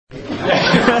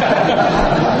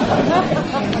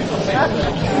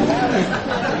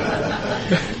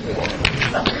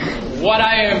what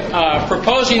I am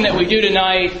proposing that we do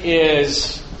tonight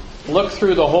is look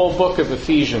through the whole book of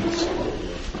Ephesians.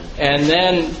 And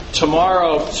then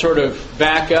tomorrow sort of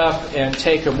back up and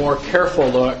take a more careful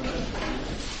look,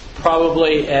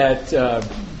 probably at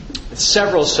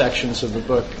several sections of the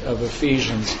book of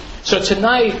Ephesians. So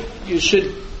tonight you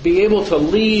should be able to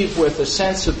leave with a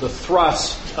sense of the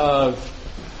thrust of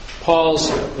Paul's,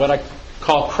 what I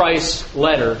call Christ's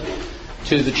letter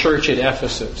to the church at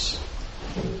Ephesus.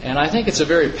 And I think it's a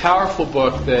very powerful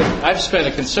book that I've spent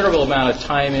a considerable amount of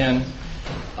time in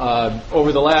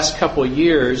over the last couple of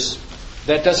years.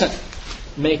 That doesn't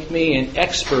make me an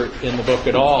expert in the book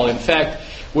at all. In fact,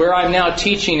 where I'm now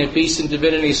teaching at Beeson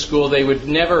Divinity School, they would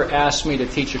never ask me to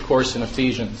teach a course in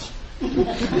Ephesians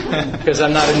because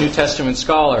I'm not a New Testament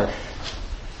scholar.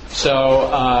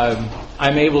 So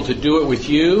I'm able to do it with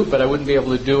you, but I wouldn't be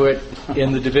able to do it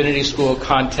in the Divinity School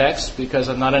context because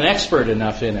I'm not an expert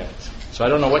enough in it. So I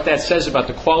don't know what that says about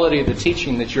the quality of the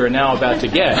teaching that you're now about to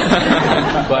get.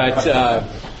 But,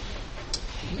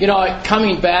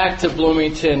 coming back to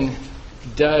Bloomington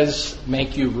does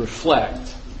make you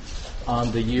reflect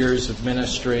on the years of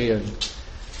ministry and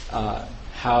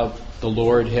how the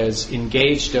Lord has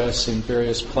engaged us in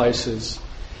various places,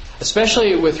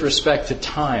 especially with respect to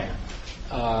time.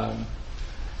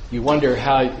 You wonder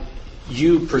how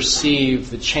you perceive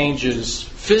the changes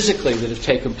physically that have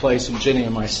taken place in Ginny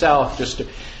and myself just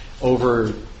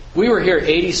over, we were here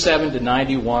 87 to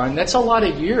 91. That's a lot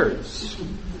of years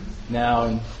now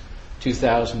in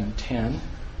 2010.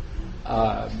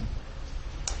 And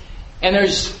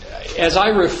there's, as I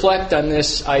reflect on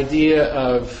this idea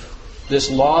of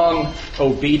this long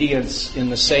obedience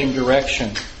in the same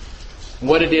direction,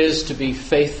 what it is to be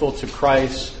faithful to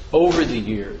Christ over the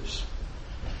years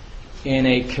in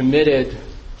a committed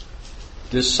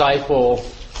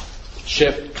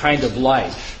discipleship kind of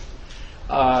life.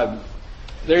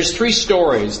 There's three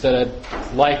stories that I'd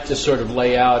like to sort of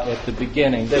lay out at the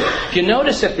beginning. If you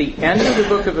notice at the end of the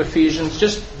book of Ephesians,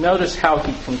 just notice how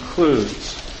he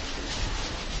concludes.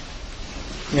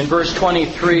 In verse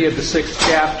 23 of the 6th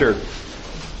chapter,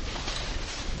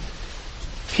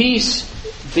 peace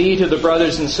be to the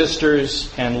brothers and sisters,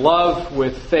 and love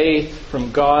with faith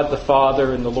from God the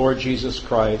Father and the Lord Jesus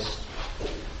Christ.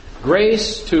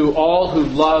 Grace to all who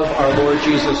love our Lord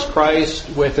Jesus Christ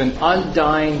with an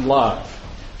undying love.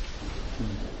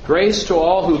 Grace to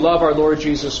all who love our Lord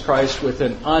Jesus Christ with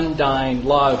an undying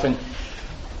love. And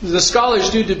the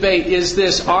scholars do debate, is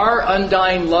this our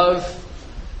undying love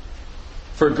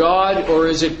for God, or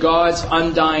is it God's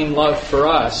undying love for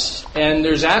us? And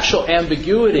there's actual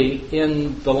ambiguity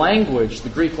in the language, the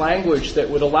Greek language, that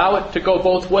would allow it to go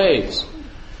both ways.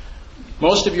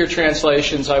 Most of your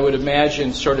translations, I would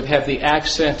imagine, sort of have the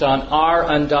accent on our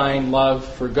undying love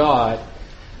for God.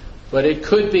 But it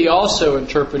could be also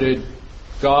interpreted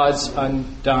God's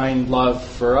undying love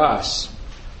for us.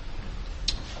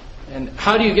 And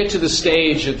how do you get to the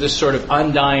stage of this sort of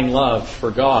undying love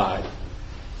for God?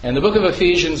 And the book of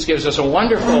Ephesians gives us a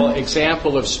wonderful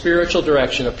example of spiritual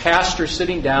direction. A pastor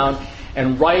sitting down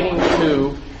and writing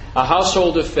to a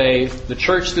household of faith, the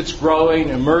church that's growing,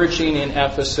 emerging in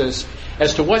Ephesus,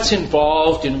 as to what's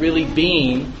involved in really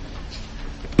being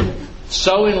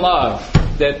so in love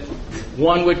that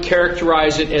one would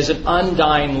characterize it as an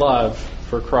undying love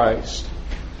for Christ.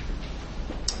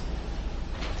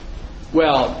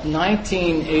 Well,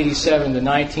 1987 to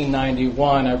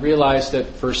 1991, I realized that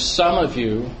for some of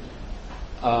you,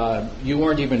 you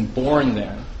weren't even born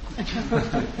then.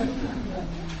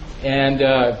 And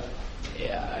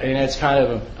it's kind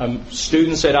of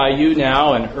students at IU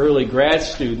now and early grad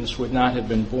students would not have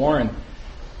been born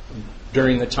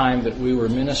during the time that we were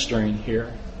ministering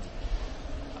here.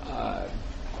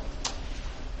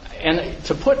 And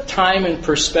to put time in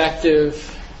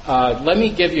perspective, let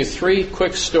me give you three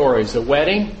quick stories: a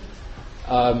wedding,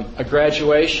 a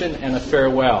graduation, and a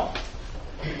farewell.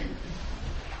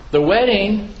 The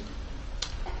wedding,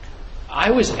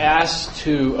 I was asked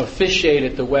to officiate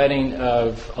at the wedding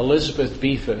of Elizabeth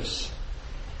Beefus,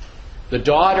 the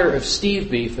daughter of Steve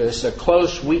Beefus, a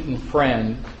close Wheaton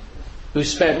friend who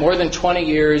spent more than 20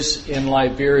 years in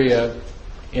Liberia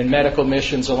in medical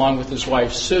missions along with his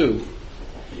wife Sue.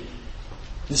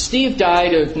 And Steve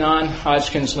died of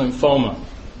non-Hodgkin's lymphoma.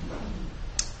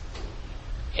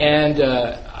 And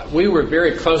we were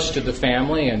very close to the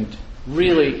family and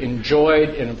really enjoyed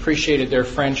and appreciated their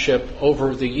friendship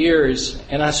over the years.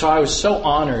 And so I was so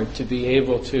honored to be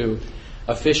able to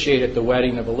officiate at the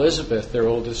wedding of Elizabeth, their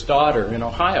oldest daughter, in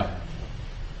Ohio.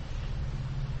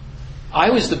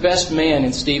 I was the best man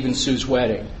in Steve and Sue's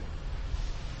wedding.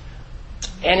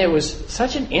 And it was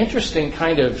such an interesting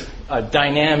kind of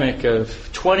dynamic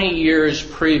of 20 years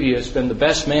previous, been the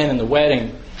best man in the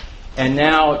wedding, and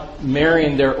now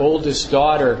marrying their oldest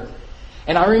daughter.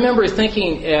 And I remember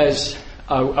thinking as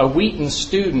a Wheaton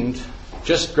student,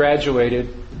 just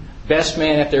graduated, best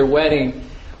man at their wedding,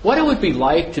 what it would be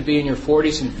like to be in your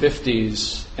 40s and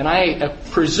 50s. And I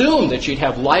presume that you'd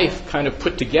have life kind of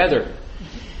put together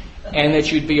and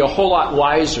that you'd be a whole lot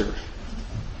wiser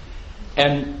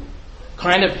and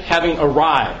kind of having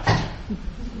arrived.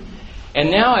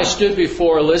 And now I stood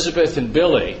before Elizabeth and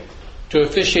Billy to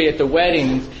officiate at the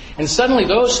wedding, and suddenly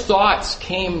those thoughts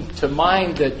came to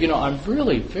mind that, I'm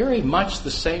really very much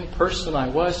the same person I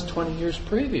was 20 years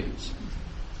previous.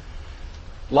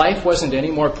 Life wasn't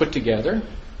any more put together.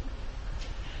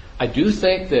 I do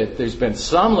think that there's been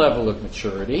some level of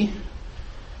maturity,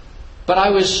 but I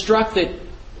was struck that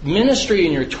ministry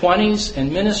in your 20s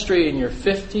and ministry in your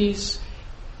 50s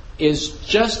is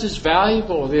just as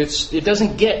valuable. It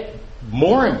doesn't get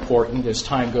more important as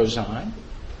time goes on,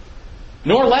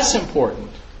 nor less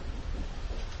important.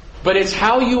 But it's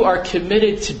how you are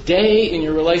committed today in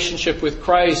your relationship with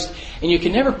Christ. And you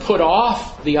can never put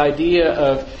off the idea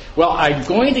of, I'm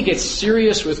going to get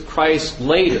serious with Christ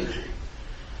later.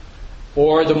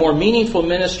 Or the more meaningful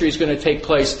ministry is going to take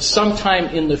place sometime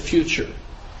in the future.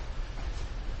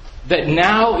 That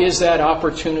now is that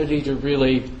opportunity to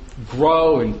really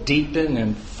grow and deepen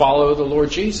and follow the Lord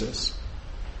Jesus.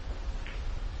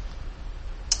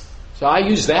 So I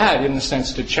use that in the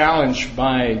sense to challenge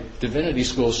my divinity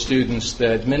school students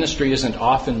that ministry isn't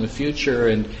off in the future,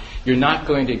 and you're not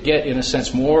going to get, in a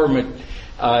sense, more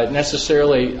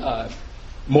necessarily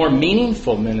more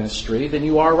meaningful ministry than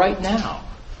you are right now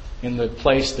in the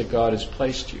place that God has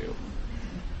placed you.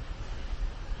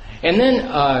 And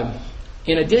then,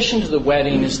 in addition to the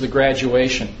wedding, is the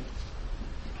graduation.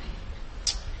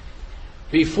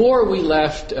 Before we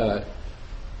left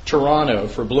Toronto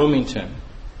for Bloomington,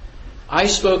 I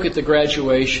spoke at the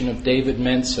graduation of David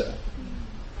Mensah.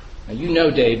 Now, you know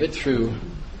David through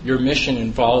your mission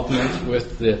involvement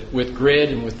with GRID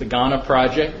and with the Ghana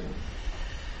Project.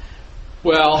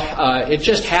 Well, it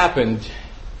just happened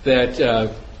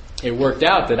that it worked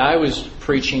out that I was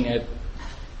preaching at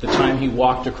the time he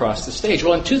walked across the stage.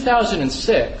 Well, in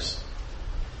 2006,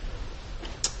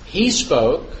 he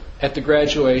spoke at the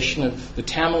graduation of the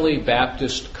Tamale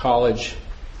Baptist College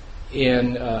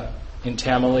in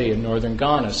Tamale in northern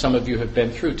Ghana. Some of you have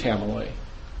been through Tamale.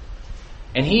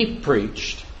 And he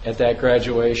preached at that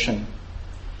graduation.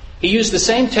 He used the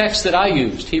same text that I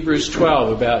used, Hebrews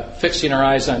 12, about fixing our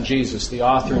eyes on Jesus, the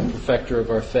author and perfecter of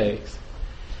our faith,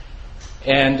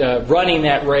 and running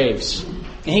that race.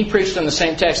 And he preached on the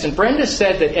same text. And Brenda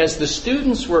said that as the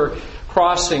students were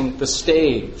crossing the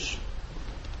stage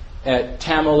at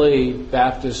Tamale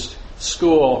Baptist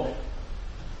School,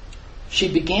 she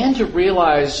began to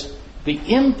realize the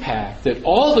impact that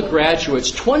all the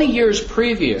graduates 20 years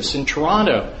previous in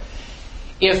Toronto,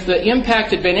 if the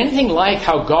impact had been anything like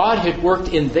how God had worked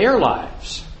in their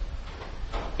lives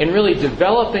in really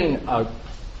developing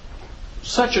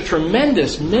such a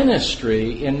tremendous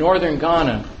ministry in northern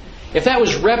Ghana, if that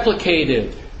was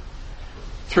replicated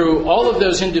through all of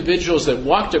those individuals that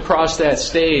walked across that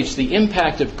stage, the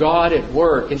impact of God at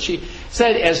work. And she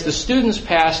said as the students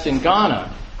passed in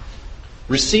Ghana,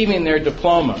 receiving their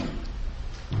diploma,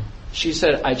 she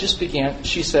said, I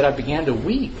began to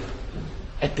weep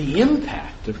at the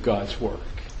impact of God's work.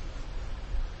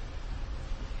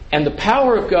 And the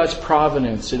power of God's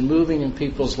providence in moving in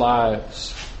people's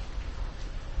lives.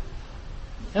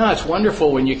 It's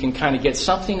wonderful when you can kind of get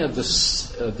something of the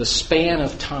span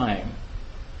of time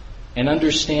and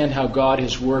understand how God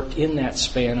has worked in that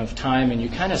span of time, and you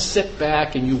kind of sit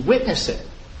back and you witness it.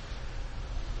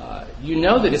 You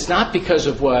know that it's not because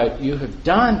of what you have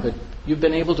done, but you've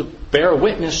been able to bear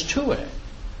witness to it.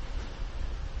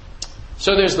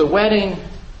 So there's the wedding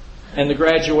and the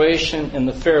graduation and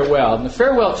the farewell. And the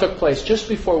farewell took place just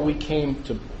before we came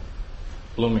to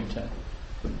Bloomington.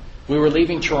 We were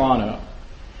leaving Toronto.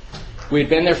 We had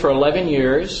been there for 11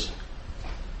 years.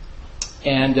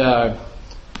 And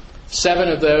 7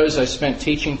 of those I spent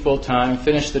teaching full-time,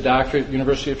 finished the doctorate at the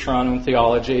University of Toronto in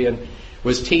theology, and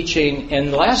was teaching.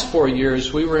 And the last 4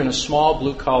 years, we were in a small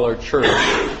blue-collar church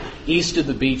east of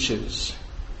the beaches.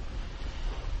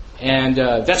 And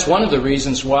that's one of the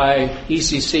reasons why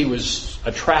ECC was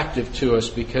attractive to us,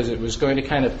 because it was going to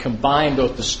kind of combine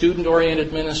both the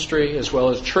student-oriented ministry as well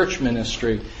as church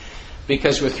ministry.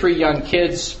 Because with 3 young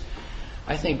kids,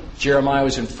 I think Jeremiah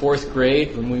was in 4th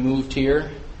grade when we moved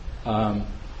here. And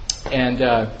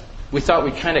we thought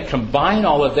we'd kind of combine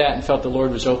all of that and felt the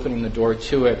Lord was opening the door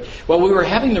to it. Well, we were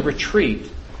having the retreat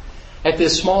at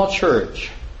this small church.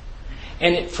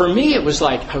 And for me, it was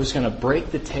like I was going to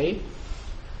break the tape.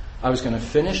 I was going to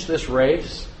finish this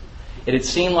race. It had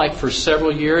seemed like for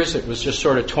several years it was just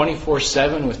sort of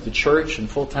 24/7 with the church and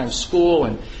full-time school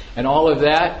and all of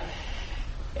that.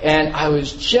 And I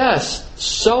was just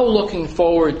so looking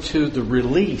forward to the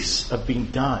release of being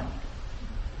done.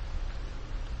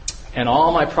 And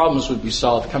all my problems would be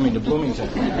solved coming to Bloomington.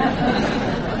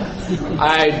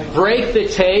 I'd break the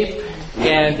tape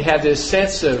and have this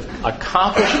sense of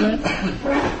accomplishment.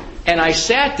 And I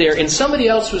sat there and somebody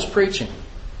else was preaching.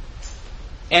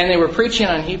 And they were preaching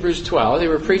on Hebrews 12. They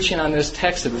were preaching on this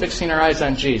text of fixing our eyes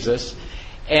on Jesus.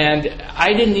 And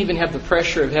I didn't even have the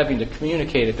pressure of having to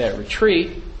communicate at that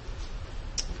retreat.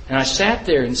 And I sat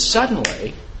there and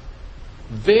suddenly,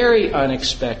 very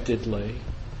unexpectedly,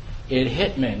 it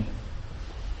hit me.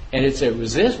 And it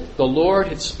was as if the Lord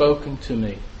had spoken to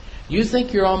me. You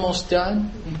think you're almost done?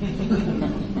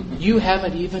 You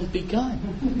haven't even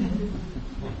begun.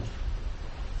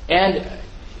 And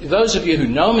those of you who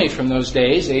know me from those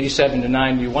days, 87 to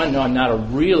 91, know I'm not a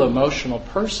real emotional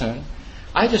person.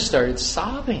 I just started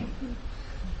sobbing.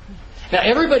 Now,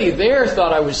 everybody there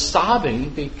thought I was sobbing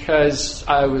because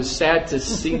I was sad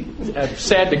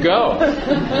to go.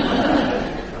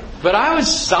 But I was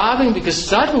sobbing because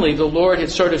suddenly the Lord had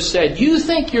sort of said, you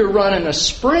think you're running a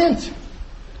sprint.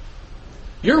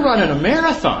 You're running a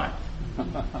marathon.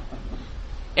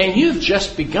 And you've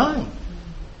just begun.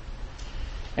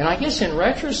 And I guess in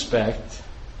retrospect,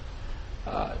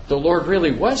 the Lord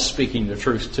really was speaking the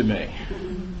truth to me.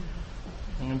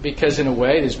 Because in a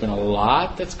way, there's been a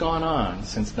lot that's gone on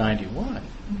since 91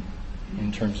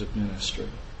 in terms of ministry.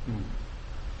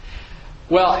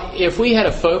 Well, if we had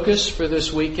a focus for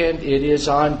this weekend, it is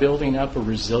on building up a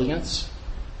resilience,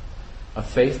 a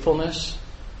faithfulness,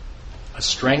 a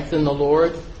strength in the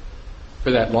Lord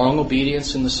for that long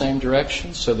obedience in the same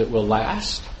direction so that we'll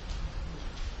last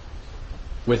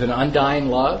with an undying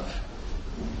love,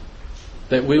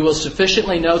 that we will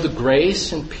sufficiently know the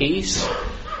grace and peace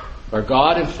of our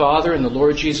God and Father and the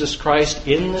Lord Jesus Christ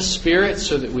in the Spirit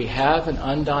so that we have an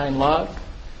undying love.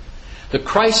 The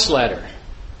Christ letter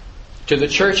to the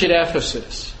church at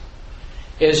Ephesus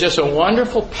is just a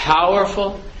wonderful,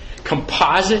 powerful,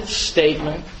 composite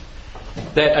statement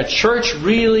that a church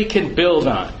really can build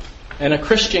on and a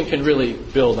Christian can really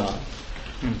build on.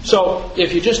 So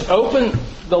if you just open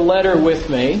the letter with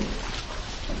me,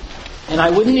 and I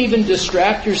wouldn't even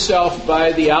distract yourself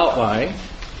by the outline,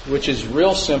 which is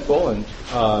real simple and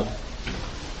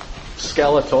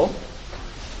skeletal.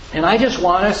 And I just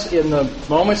want us, in the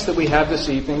moments that we have this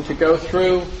evening, to go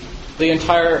through the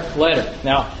entire letter.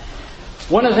 Now,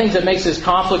 one of the things that makes this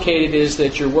complicated is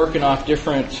that you're working off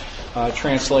different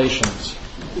translations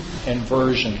and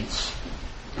versions.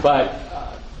 But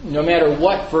no matter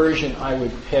what version I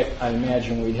would pick, I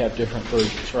imagine we'd have different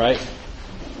versions, right?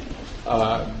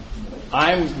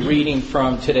 I'm reading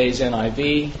from today's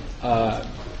NIV.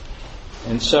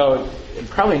 And so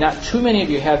probably not too many of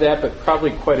you have that, but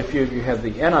probably quite a few of you have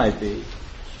the NIV.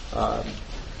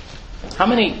 How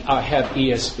many have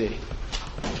ESV?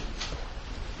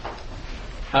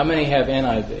 How many have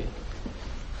NIV?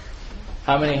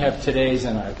 How many have today's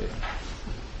NIV?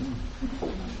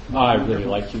 Oh, I really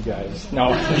like you guys.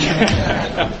 No.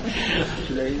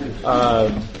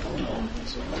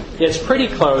 It's pretty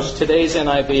close. Today's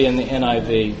NIV and the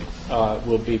NIV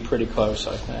will be pretty close,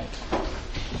 I think.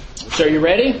 So are you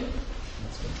ready?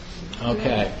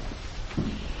 Okay.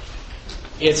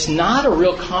 It's not a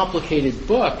real complicated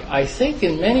book. I think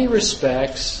in many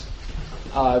respects,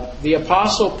 the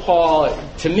Apostle Paul,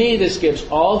 to me, this gives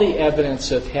all the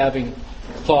evidence of having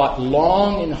thought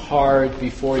long and hard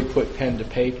before he put pen to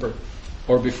paper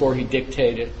or before he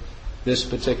dictated this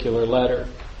particular letter.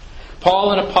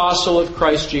 Paul, an apostle of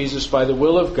Christ Jesus by the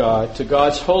will of God, to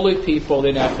God's holy people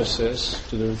in Ephesus,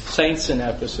 to the saints in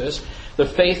Ephesus, the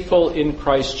faithful in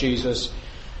Christ Jesus,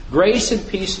 grace and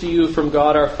peace to you from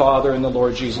God our Father and the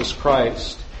Lord Jesus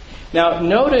Christ. Now,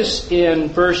 notice in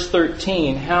verse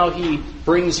 13 how he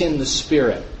brings in the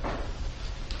Spirit.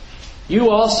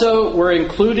 You also were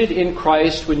included in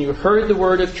Christ when you heard the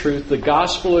word of truth, the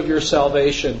gospel of your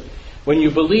salvation. When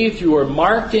you believed, you were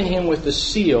marked in Him with the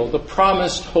seal, the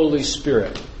promised Holy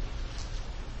Spirit.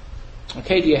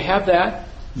 Okay, do you have that?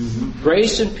 Mm-hmm.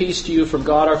 Grace and peace to you from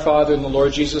God our Father and the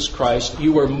Lord Jesus Christ.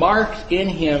 You were marked in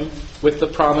Him with the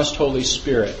promised Holy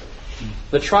Spirit.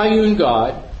 The triune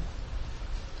God,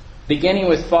 beginning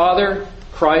with Father,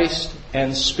 Christ,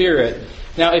 and Spirit.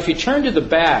 Now, if you turn to the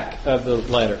back of the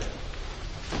letter,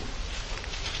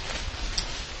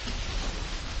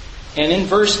 and in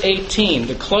verse 18,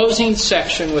 the closing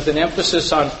section with an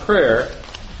emphasis on prayer,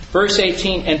 Verse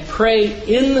 18, and pray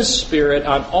in the Spirit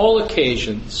on all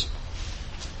occasions.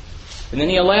 And then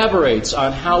he elaborates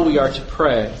on how we are to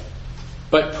pray.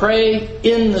 But pray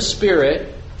in the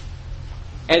Spirit.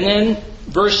 And then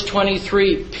verse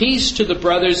 23, peace to the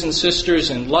brothers and sisters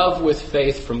in love with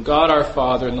faith from God our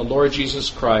Father and the Lord Jesus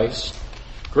Christ.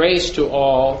 Grace to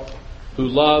all who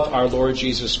love our Lord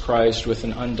Jesus Christ with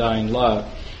an undying love.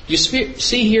 You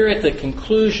see here at the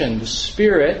conclusion, the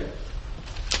Spirit,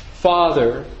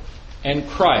 Father, and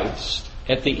Christ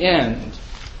at the end.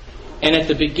 And at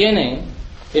the beginning,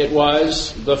 it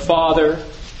was the Father,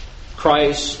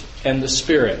 Christ, and the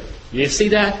Spirit. You see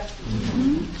that?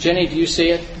 Mm-hmm. Jenny, do you see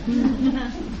it?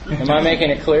 Am I making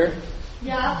it clear?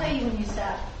 Yeah, I'll tell you when you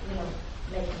stop,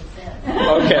 making sense.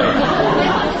 Okay.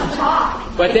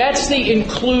 But that's the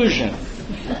inclusion.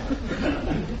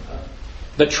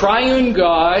 The triune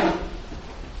God,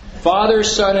 Father,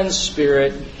 Son, and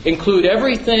Spirit, include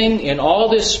everything in all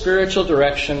this spiritual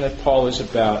direction that Paul is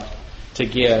about to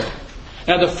give.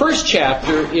 Now, the first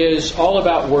chapter is all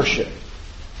about worship.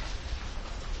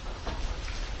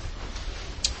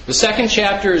 The second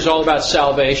chapter is all about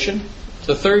salvation.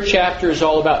 The third chapter is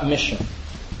all about mission.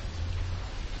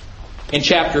 In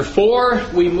chapter 4,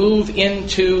 we move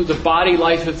into the body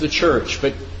life of the church.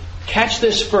 But catch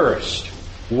this first.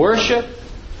 Worship,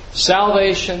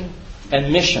 salvation,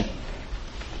 and mission.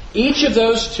 Each of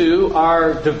those three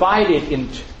are divided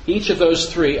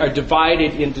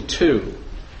into two.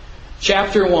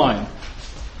 Chapter 1.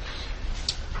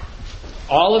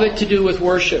 All of it to do with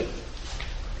worship.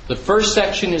 The first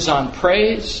section is on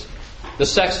praise. The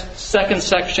second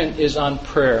section is on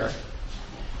prayer.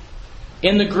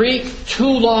 In the Greek, 2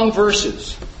 long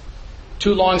verses.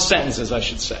 2 long sentences, I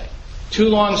should say. 2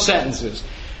 long sentences.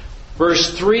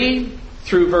 Verse 3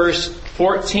 through verse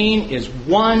 14 is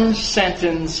 1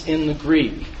 sentence in the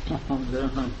Greek.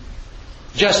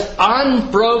 Just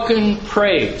unbroken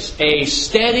praise. A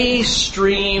steady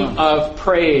stream of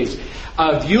praise.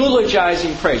 Of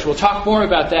eulogizing praise. We'll talk more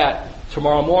about that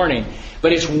tomorrow morning.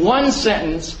 But it's 1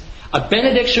 sentence. A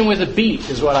benediction with a beat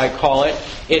is what I call it.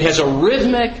 It has a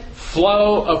rhythmic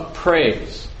flow of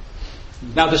praise.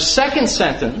 Now the second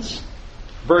sentence,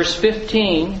 verse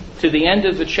 15 to the end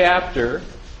of the chapter,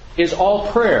 is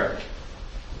all prayer.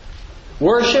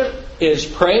 Worship is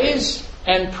praise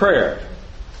and prayer.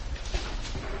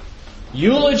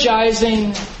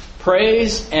 Eulogizing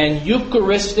praise and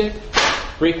Eucharistic,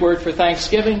 Greek word for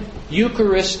thanksgiving,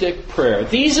 Eucharistic prayer.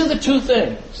 These are the 2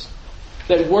 things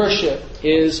that worship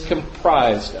is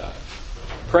comprised of.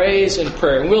 Praise and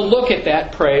prayer. And we'll look at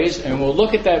that praise and we'll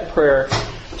look at that prayer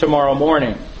tomorrow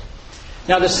morning.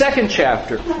 Now the second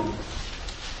chapter.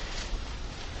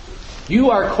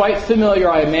 You are quite familiar,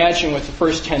 I imagine, with the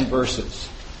first 10 verses.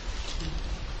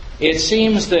 It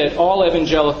seems that all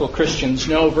evangelical Christians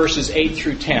know verses 8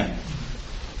 through 10.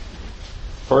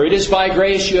 For it is by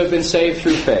grace you have been saved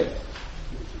through faith.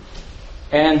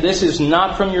 And this is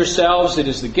not from yourselves, it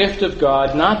is the gift of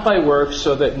God, not by works,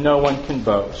 so that no one can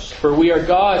boast. For we are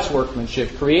God's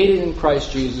workmanship, created in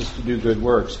Christ Jesus to do good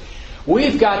works.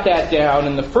 We've got that down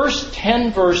in the first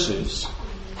 10 verses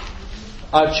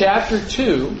of chapter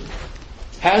 2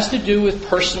 has to do with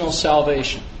personal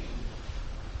salvation.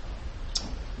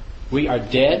 We are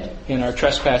dead in our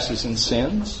trespasses and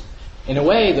sins. In a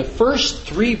way, the first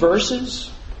 3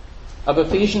 verses of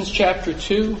Ephesians chapter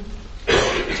 2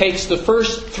 takes the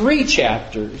first 3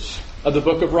 chapters of the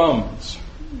book of Romans.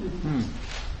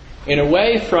 In a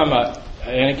way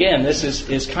and again, this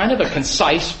is kind of a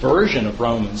concise version of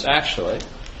Romans, actually.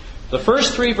 The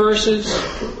first 3 verses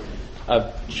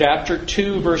of chapter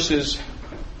 2, verses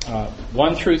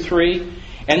 1 through 3,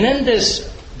 and then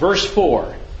this verse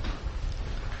 4.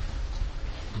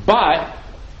 But,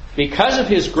 because of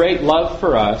His great love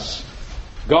for us,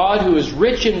 God, who is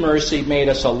rich in mercy, made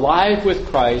us alive with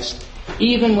Christ,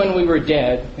 even when we were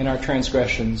dead in our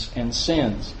transgressions and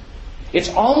sins. It's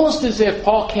almost as if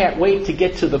Paul can't wait to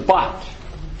get to the but.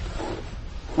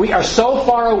 We are so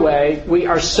far away, we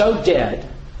are so dead,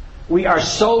 we are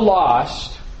so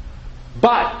lost,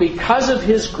 but because of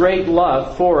His great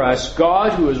love for us,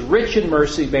 God, who is rich in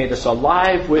mercy, made us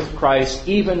alive with Christ,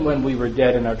 even when we were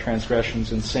dead in our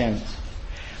transgressions and sins.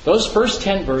 Those first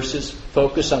 10 verses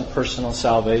focus on personal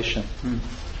salvation.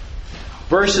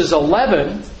 Verses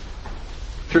 11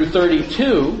 through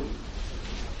 32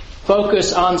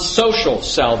 focus on social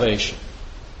salvation.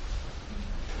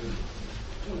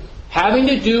 Having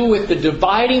to do with the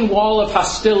dividing wall of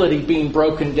hostility being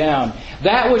broken down.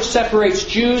 That which separates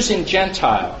Jews and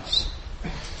Gentiles.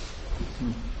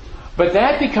 But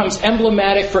that becomes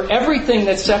emblematic for everything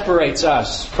that separates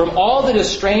us from all that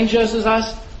estranges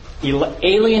us,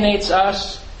 alienates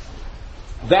us,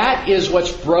 That is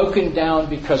what's broken down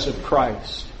because of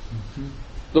Christ.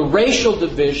 The racial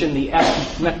division, the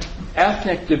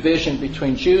ethnic division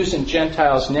between Jews and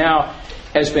Gentiles now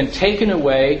has been taken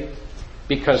away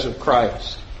because of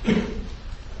Christ.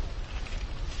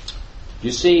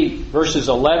 You see, verses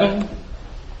 11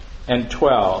 and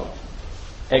 12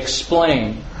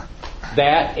 explain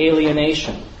that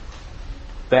alienation,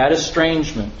 that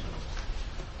estrangement,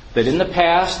 that in the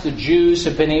past the Jews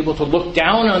have been able to look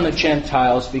down on the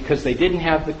Gentiles because they didn't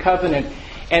have the covenant,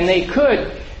 and they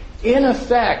could, in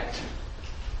effect,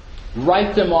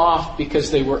 write them off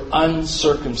because they were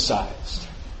uncircumcised.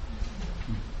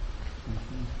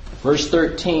 Verse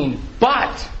 13,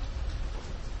 but,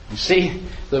 you see,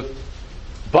 the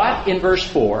but in verse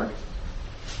 4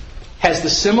 has the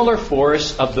similar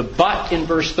force of the but in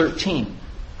verse 13.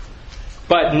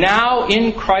 But now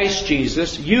in Christ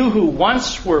Jesus, you who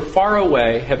once were far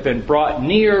away have been brought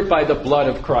near by the blood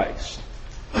of Christ.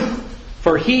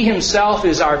 For He Himself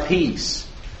is our peace,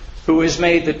 who has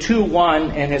made the two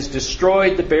one and has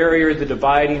destroyed the barrier, the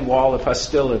dividing wall of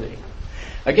hostility.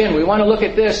 Again, we want to look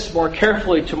at this more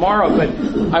carefully tomorrow, but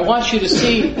I want you to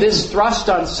see this thrust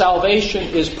on salvation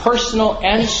is personal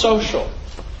and social.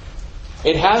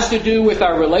 It has to do with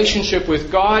our relationship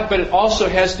with God, but it also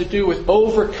has to do with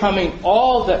overcoming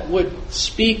all that would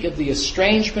speak of the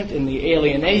estrangement and the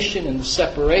alienation and the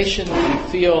separation that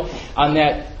we feel on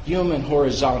that human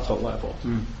horizontal level.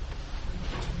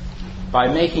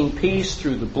 By making peace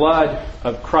through the blood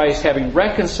of Christ, having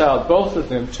reconciled both of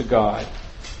them to God.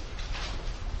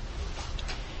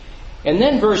 And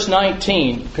then verse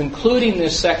 19, concluding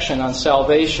this section on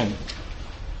salvation,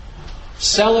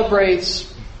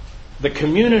 celebrates the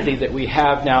community that we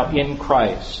have now in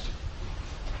Christ.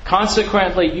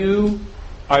 Consequently, you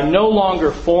are no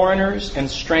longer foreigners and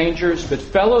strangers, but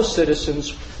fellow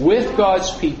citizens with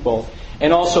God's people,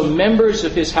 and also members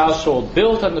of His household,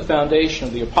 built on the foundation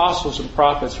of the apostles and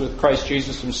prophets, with Christ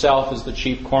Jesus Himself as the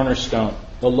chief cornerstone,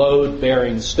 the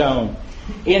load-bearing stone.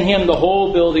 In Him the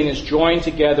whole building is joined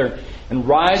together and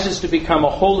rises to become a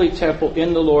holy temple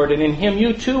in the Lord. And in Him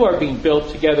you too are being built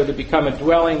together to become a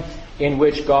dwelling in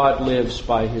which God lives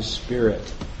by His Spirit.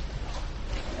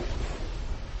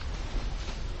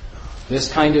 This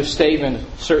kind of statement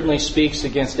certainly speaks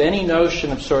against any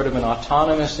notion of sort of an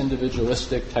autonomous,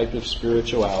 individualistic type of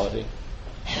spirituality.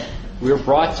 We're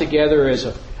brought together as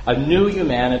a new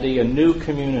humanity, a new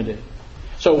community.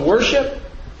 So worship,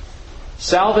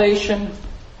 salvation,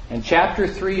 and chapter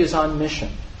 3 is on mission.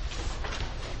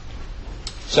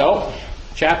 So,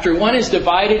 chapter 1 is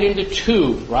divided into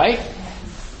two, right?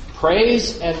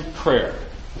 Praise and prayer.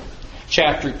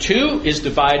 Chapter 2 is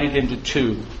divided into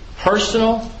two,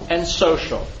 personal and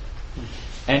social.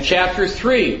 And chapter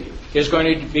 3 is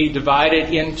going to be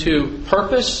divided into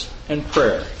purpose and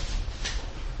prayer.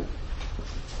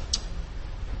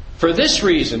 For this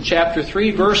reason, chapter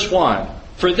 3, verse 1,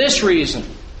 for this reason.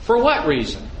 For what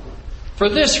reason? For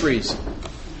this reason.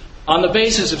 On the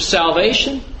basis of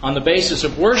salvation, on the basis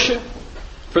of worship,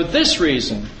 for this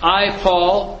reason, I,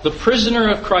 Paul, the prisoner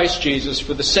of Christ Jesus,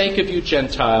 for the sake of you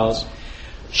Gentiles,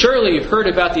 surely you've heard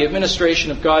about the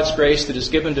administration of God's grace that is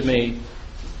given to me.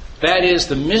 That is,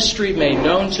 the mystery made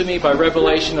known to me by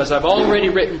revelation, as I've already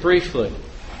written briefly.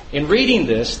 In reading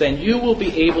this, then you will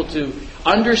be able to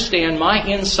understand my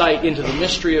insight into the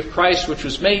mystery of Christ, which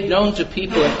was made known to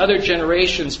people in other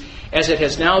generations, as it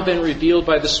has now been revealed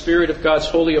by the Spirit of God's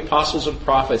holy apostles and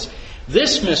prophets.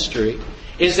 This mystery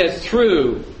is that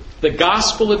through the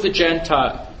gospel of the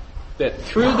Gentile, that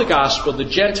through the gospel the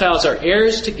Gentiles are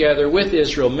heirs together with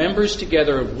Israel, members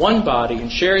together of one body,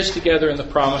 and shares together in the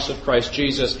promise of Christ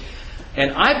Jesus.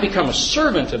 And I've become a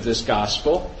servant of this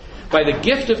gospel by the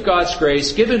gift of God's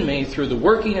grace given me through the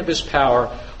working of His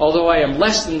power, although I am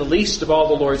less than the least of all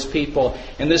the Lord's people.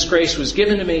 And this grace was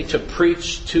given to me to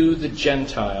preach to the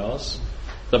Gentiles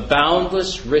the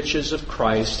boundless riches of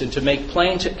Christ, and to make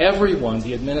plain to everyone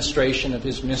the administration of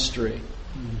His mystery.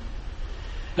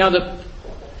 Now,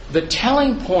 the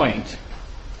telling point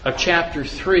of chapter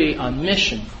 3 on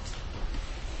mission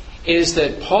is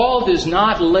that Paul does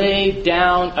not lay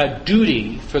down a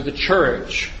duty for the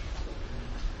church,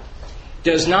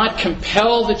 does not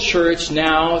compel the church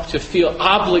now to feel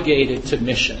obligated to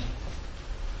mission,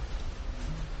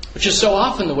 which is so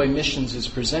often the way missions is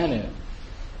presented.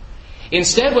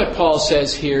 Instead, what Paul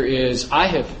says here is, I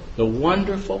have the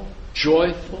wonderful,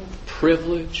 joyful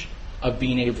privilege of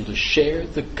being able to share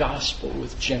the gospel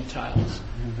with Gentiles.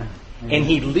 And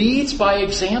he leads by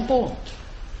example.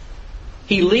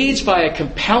 He leads by a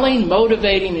compelling,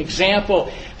 motivating example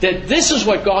that this is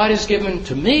what God has given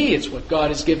to me, it's what God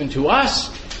has given to us,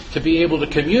 to be able to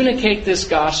communicate this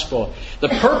gospel. The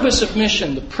purpose of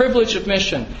mission, the privilege of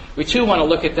mission. We too want to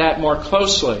look at that more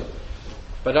closely.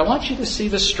 But I want you to see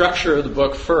the structure of the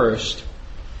book first.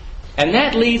 And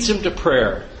that leads him to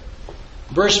prayer.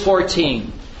 Verse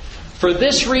 14. For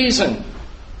this reason.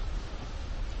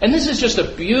 And this is just a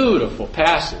beautiful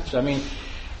passage. I mean,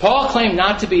 Paul claimed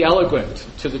not to be eloquent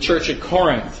to the church at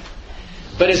Corinth.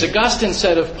 But as Augustine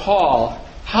said of Paul,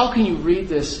 how can you read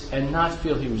this and not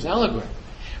feel he was eloquent?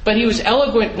 But he was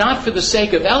eloquent not for the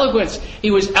sake of eloquence.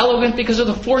 He was eloquent because of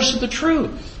the force of the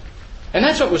truth. And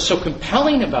that's what was so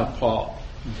compelling about Paul.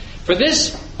 For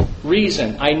this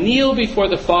reason, I kneel before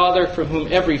the Father, from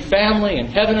whom every family in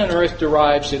heaven and earth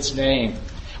derives its name.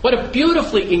 What a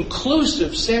beautifully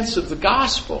inclusive sense of the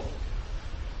gospel.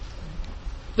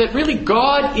 That really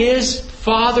God is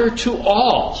Father to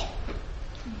all.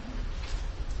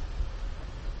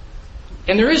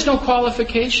 And there is no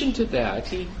qualification to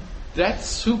that.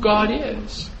 That's who God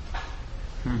is.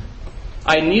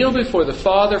 I kneel before the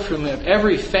Father, from whom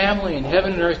every family in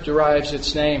heaven and earth derives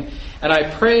its name. And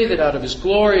I pray that out of His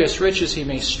glorious riches He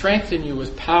may strengthen you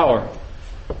with power.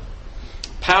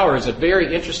 Power is a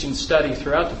very interesting study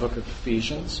throughout the book of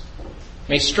Ephesians.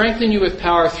 May strengthen you with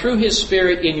power through His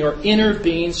Spirit in your inner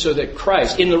being, so that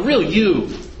Christ, in the real you,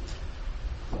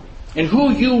 and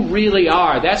who you really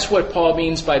are, that's what Paul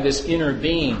means by this inner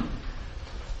being.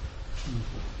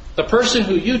 The person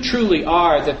who you truly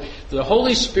are, that the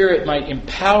Holy Spirit might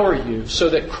empower you so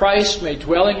that Christ may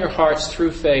dwell in your hearts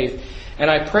through faith. And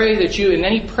I pray that you, and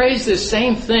then he prays this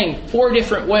same thing 4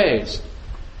 different ways.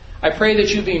 I pray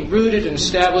that you, being rooted and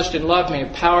established in love, may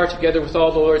have power together with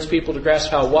all the Lord's people to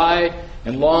grasp how wide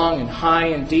and long and high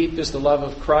and deep is the love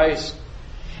of Christ,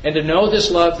 and to know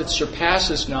this love that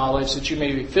surpasses knowledge, that you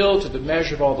may be filled to the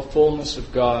measure of all the fullness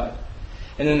of God.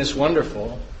 And then this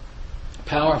wonderful,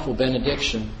 powerful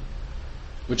benediction,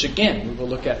 which again we will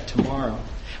look at tomorrow.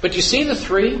 But you see the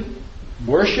 3?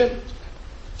 Worship,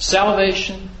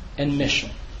 salvation, and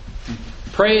mission.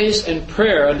 Praise and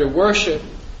prayer under worship,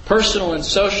 personal and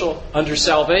social under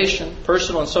salvation,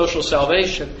 personal and social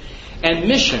salvation, and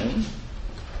mission,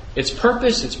 its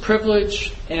purpose, its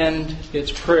privilege, and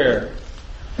its prayer.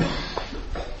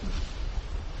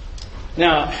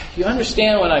 Now, you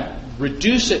understand when I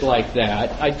reduce it like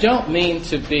that, I don't mean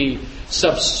to be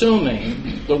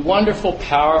subsuming the wonderful,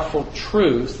 powerful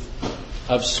truth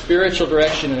of spiritual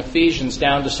direction in Ephesians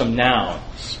down to some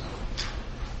nouns.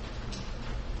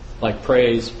 Like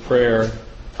praise, prayer,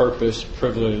 purpose,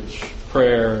 privilege,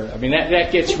 prayer. I mean,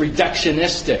 that gets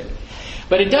reductionistic.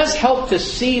 But it does help to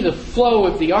see the flow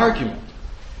of the argument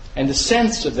and the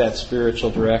sense of that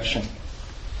spiritual direction.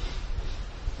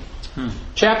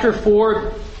 Chapter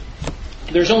 4,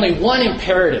 there's only one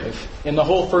imperative in the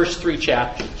whole first 3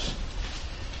 chapters.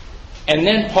 And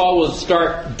then Paul will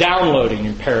start downloading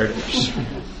imperatives.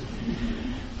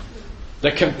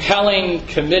 The compelling,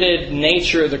 committed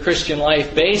nature of the Christian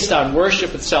life based on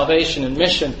worship and salvation and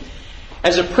mission.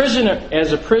 As a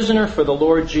prisoner for the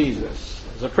Lord Jesus,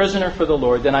 as a prisoner for the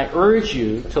Lord, then I urge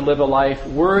you to live a life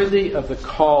worthy of the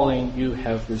calling you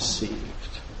have received.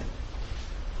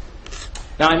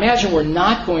 Now I imagine we're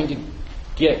not going to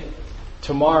get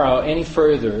tomorrow any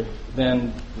further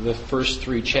than the first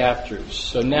 3 chapters.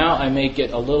 So now I may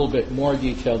get a little bit more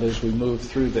detailed as we move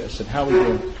through this. And how are we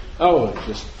doing? Oh,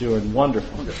 just doing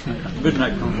wonderful. Good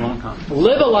night comes a long time.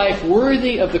 Live a life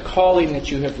worthy of the calling that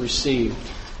you have received.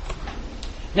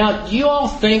 Now, do you all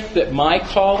think that my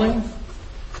calling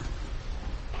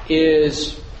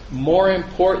is more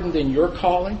important than your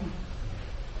calling?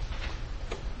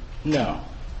 No.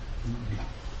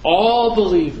 All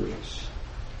believers,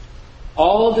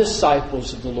 all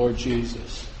disciples of the Lord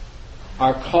Jesus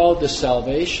are called to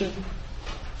salvation,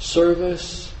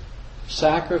 service,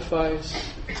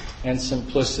 sacrifice, and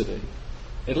simplicity.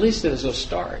 At least as a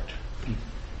start.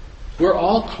 We're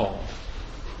all called.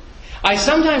 I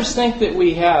sometimes think that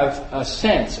we have a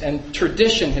sense, and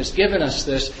tradition has given us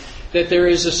this, that there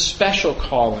is a special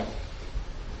calling.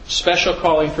 Special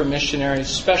calling for missionaries,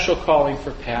 special calling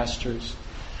for pastors.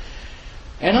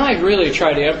 And I really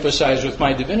try to emphasize with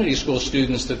my divinity school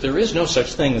students that there is no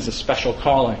such thing as a special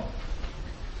calling.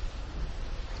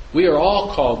 We are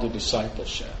all called to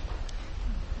discipleship.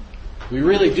 We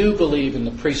really do believe in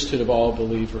the priesthood of all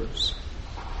believers.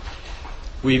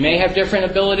 We may have different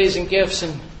abilities and gifts,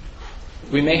 and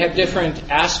we may have different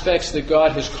aspects that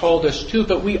God has called us to,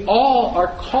 but we all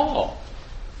are called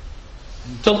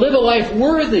to live a life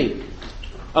worthy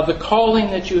of the calling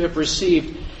that you have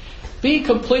received. Be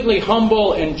completely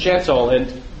humble and gentle.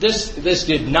 And this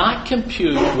did not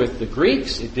compute with the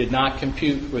Greeks. It did not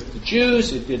compute with the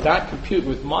Jews. It did not compute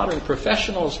with modern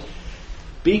professionals.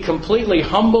 Be completely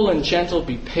humble and gentle.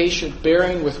 Be patient,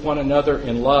 bearing with one another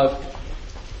in love.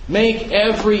 Make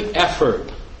every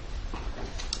effort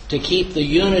to keep the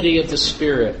unity of the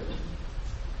Spirit.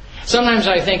 Sometimes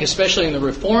I think, especially in the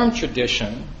Reformed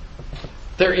tradition,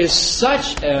 there is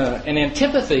such an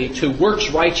antipathy to works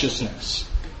righteousness,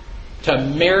 to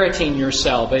meriting your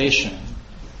salvation,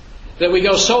 that we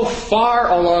go so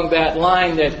far along that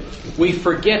line that we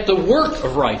forget the work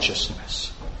of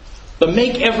righteousness, the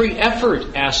make every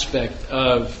effort aspect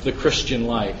of the Christian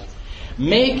life.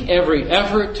 Make every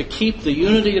effort to keep the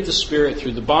unity of the Spirit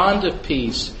through the bond of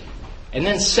peace. And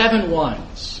then 7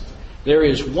 ones. There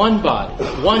is one body,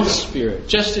 one Spirit,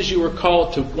 just as you were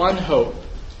called to one hope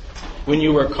when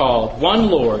you were called, one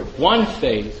Lord, one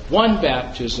faith, one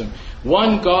baptism,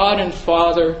 one God and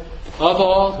Father of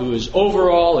all, who is over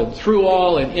all and through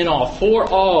all and in all. 4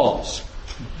 alls.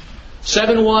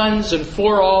 7 ones and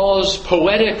 4 alls.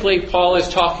 Poetically, Paul is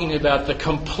talking about the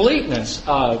completeness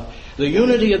of the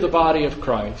unity of the body of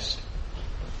Christ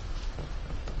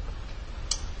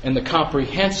and the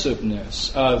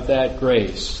comprehensiveness of that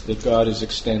grace that God has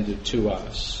extended to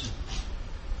us.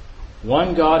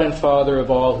 One God and Father of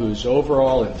all, who is over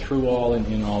all and through all and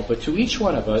in all. But to each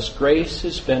one of us, grace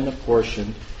has been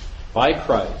apportioned by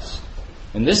Christ.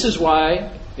 And this is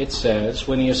why it says,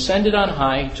 when He ascended on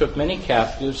high, He took many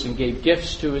captives and gave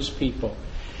gifts to His people.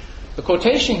 The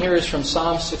quotation here is from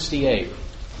Psalm 68.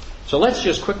 So let's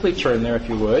just quickly turn there, if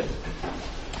you would.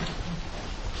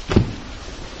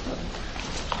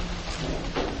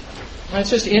 And it's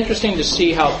just interesting to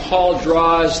see how Paul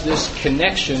draws this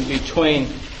connection between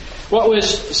what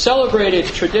was celebrated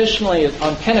traditionally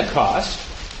on Pentecost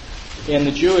in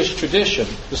the Jewish tradition,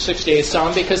 the 68th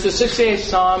Psalm, because the 68th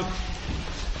Psalm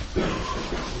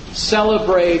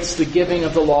celebrates the giving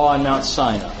of the law on Mount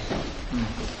Sinai.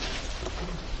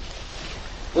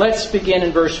 Let's begin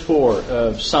in verse 4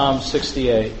 of Psalm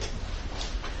 68.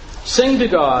 Sing to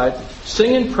God,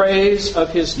 sing in praise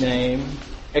of His name,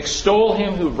 extol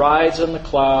Him who rides on the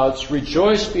clouds,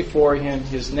 rejoice before Him,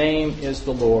 His name is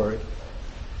the Lord.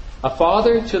 A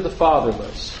father to the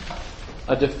fatherless,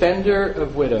 a defender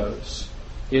of widows,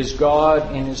 is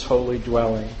God in His holy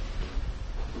dwelling.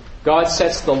 God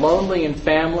sets the lonely in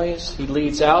families, He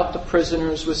leads out the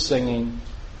prisoners with singing,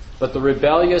 but the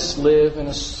rebellious live in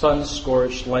a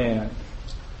sun-scorched land.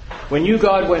 When you,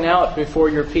 God, went out before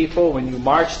your people, when you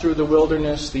marched through the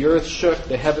wilderness, the earth shook,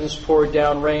 the heavens poured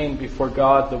down rain before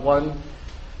God, the one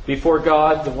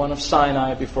of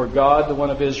Sinai, before God, the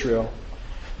one of Israel.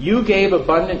 You gave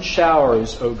abundant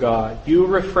showers, O God. You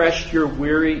refreshed your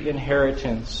weary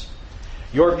inheritance.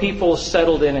 Your people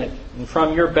settled in it, and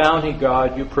from your bounty,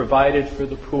 God, you provided for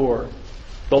the poor.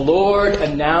 The Lord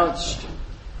announced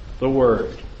the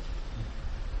word.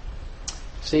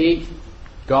 See,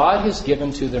 God has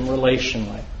given to them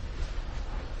relationally.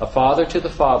 A father to the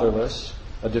fatherless,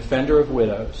 a defender of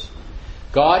widows.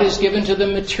 God has given to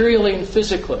them materially and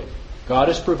physically. God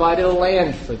has provided a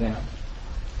land for them.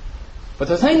 But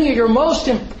the thing that you're most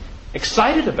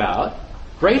excited about,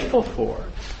 grateful for,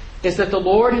 is that the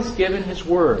Lord has given His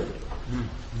word.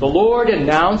 The Lord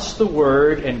announced the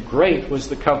word, and great was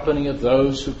the company of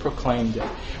those who proclaimed it.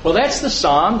 Well, that's the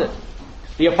psalm that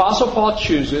the Apostle Paul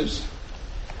chooses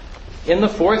in the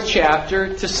 4th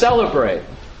chapter to celebrate.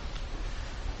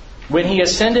 When He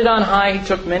ascended on high, He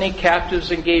took many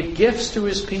captives and gave gifts to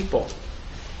His people.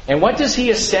 And what does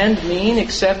He ascend mean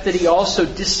except that He also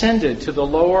descended to the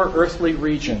lower earthly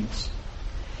regions?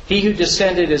 He who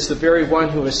descended is the very one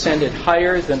who ascended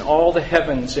higher than all the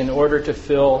heavens in order to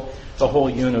fill the whole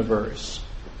universe.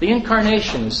 The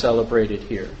incarnation is celebrated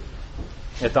here.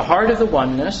 At the heart of the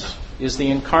oneness is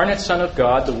the incarnate Son of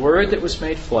God, the Word that was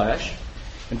made flesh.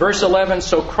 In verse 11,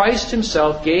 so Christ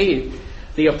Himself gave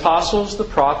the apostles, the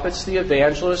prophets, the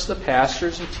evangelists, the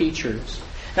pastors, and teachers.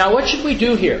 Now, what should we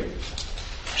do here?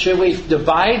 Should we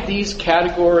divide these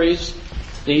categories,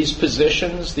 these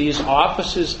positions, these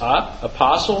offices up?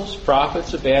 Apostles,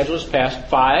 prophets, evangelists, pastors,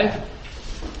 5?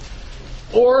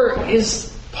 Or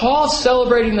is Paul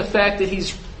celebrating the fact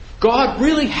that God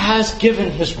really has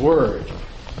given His Word?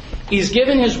 He's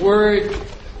given His Word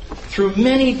through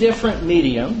many different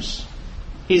mediums.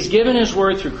 He's given His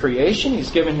Word through creation.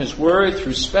 He's given His Word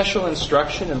through special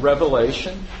instruction and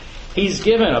revelation. He's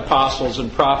given apostles and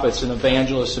prophets and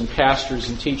evangelists and pastors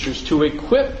and teachers to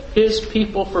equip His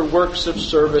people for works of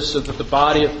service so that the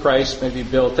body of Christ may be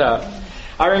built up.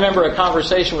 I remember a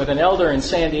conversation with an elder in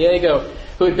San Diego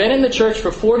who had been in the church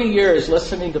for 40 years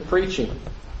listening to preaching.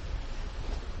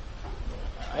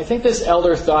 I think this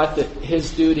elder thought that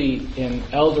his duty in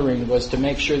eldering was to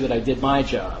make sure that I did my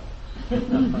job.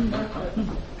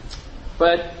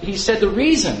 But he said the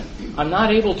reason I'm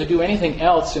not able to do anything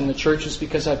else in the church is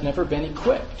because I've never been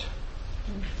equipped.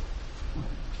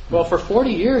 Well, for 40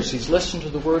 years he's listened to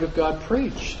the Word of God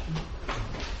preached.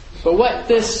 But what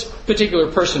this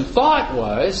particular person thought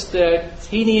was that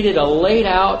he needed a laid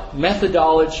out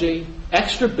methodology,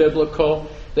 extra biblical,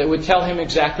 that would tell him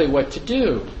exactly what to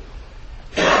do.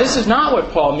 This is not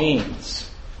what Paul means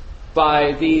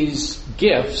by these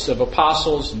gifts of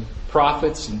apostles and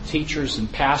prophets and teachers and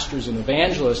pastors and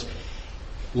evangelists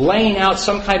laying out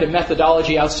some kind of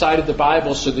methodology outside of the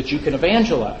Bible so that you can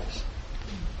evangelize,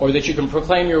 or that you can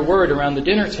proclaim your word around the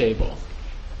dinner table,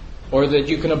 or that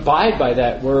you can abide by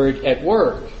that word at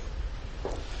work.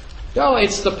 No,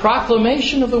 it's the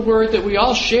proclamation of the word that we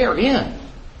all share in,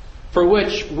 for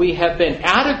which we have been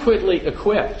adequately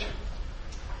equipped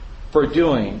for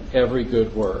doing every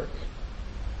good work,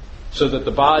 so that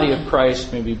the body of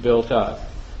Christ may be built up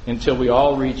until we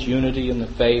all reach unity in the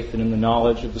faith and in the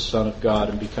knowledge of the Son of God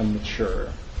and become mature.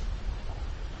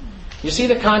 You see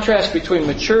the contrast between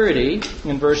maturity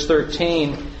in verse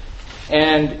 13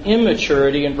 and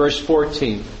immaturity in verse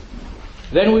 14.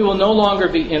 Then we will no longer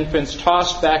be infants,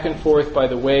 tossed back and forth by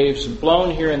the waves and blown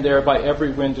here and there by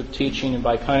every wind of teaching and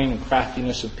by cunning and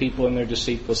craftiness of people in their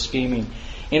deceitful scheming.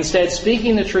 Instead,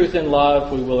 speaking the truth in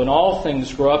love, we will in all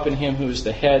things grow up in Him who is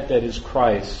the head, that is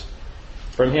Christ.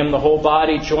 From Him the whole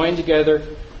body, joined together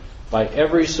by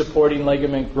every supporting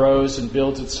ligament, grows and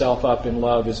builds itself up in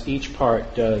love as each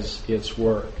part does its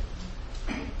work.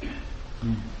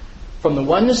 From the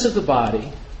oneness of the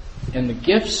body and the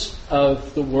gifts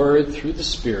of the Word through the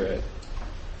Spirit,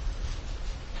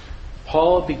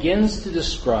 Paul begins to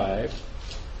describe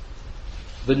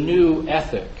the new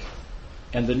ethic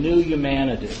and the new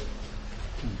humanity,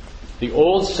 the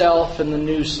old self and the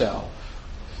new self.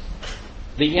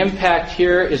 The impact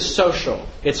here is social.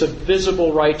 It's a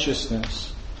visible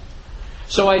righteousness.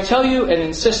 So I tell you and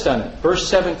insist on it, verse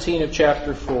 17 of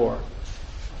chapter 4,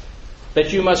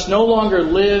 that you must no longer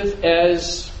live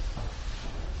as,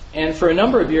 and for a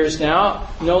number of years now,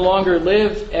 no longer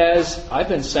live as, I've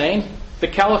been saying, the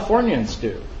Californians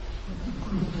do.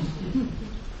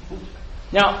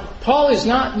 Now, Paul is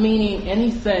not meaning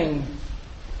anything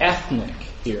ethnic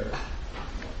here.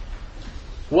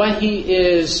 What he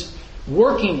is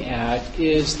working at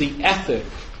is the ethic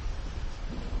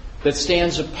that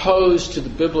stands opposed to the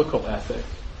biblical ethic.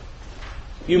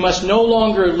 You must no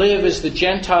longer live as the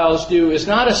Gentiles do is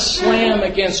not a slam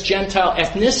against Gentile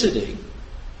ethnicity.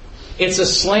 It's a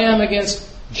slam against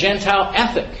Gentile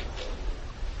ethic.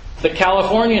 The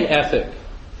Californian ethic.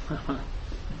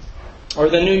 Or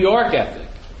the New York ethic.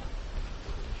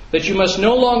 That you must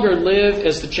no longer live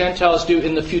as the Gentiles do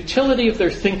in the futility of their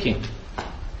thinking.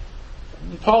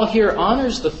 And Paul here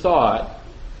honors the thought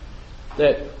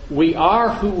that we are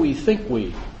who we think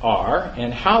we are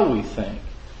and how we think.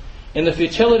 In the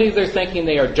futility of their thinking,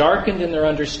 they are darkened in their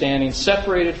understanding,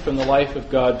 separated from the life of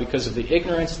God because of the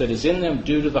ignorance that is in them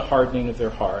due to the hardening of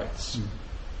their hearts.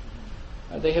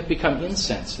 They have become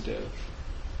insensitive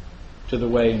to the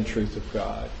way and truth of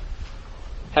God.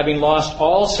 Having lost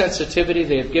all sensitivity,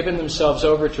 they have given themselves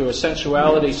over to a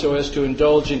sensuality so as to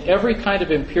indulge in every kind of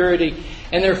impurity,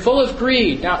 and they're full of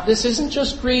greed. Now, this isn't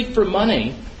just greed for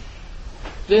money.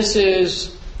 This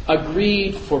is a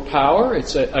greed for power.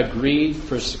 It's a greed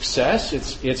for success.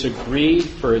 It's a greed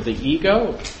for the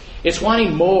ego. It's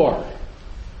wanting more.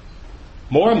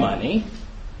 More money,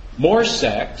 more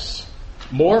sex,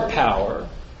 more power.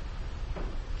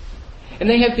 And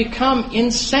they have become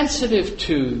insensitive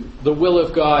to the will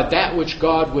of God, that which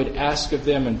God would ask of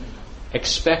them and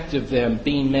expect of them,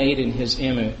 being made in His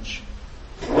image.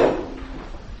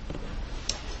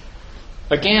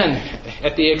 Again,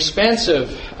 at the expense of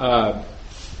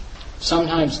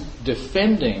sometimes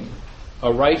defending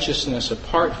a righteousness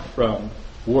apart from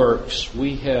works,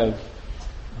 we have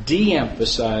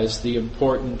de-emphasized the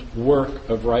important work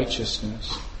of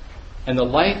righteousness and the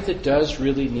life that does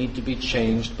really need to be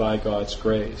changed by God's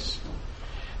grace.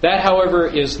 That, however,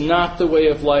 is not the way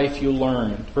of life you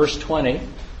learned. Verse 20.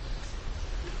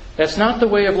 That's not the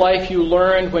way of life you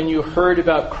learned when you heard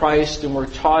about Christ and were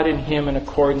taught in Him in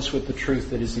accordance with the truth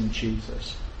that is in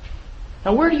Jesus.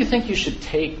 Now, where do you think you should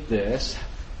take this?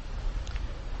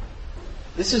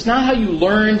 This is not how you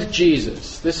learned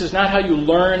Jesus. This is not how you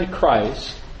learned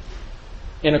Christ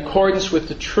in accordance with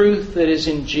the truth that is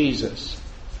in Jesus.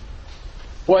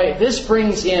 Boy, this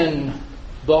brings in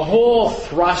the whole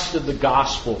thrust of the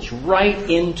Gospels right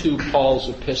into Paul's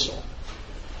epistle.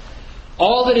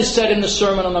 All that is said in the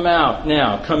Sermon on the Mount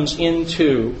now comes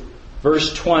into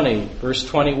verse 20, verse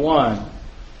 21.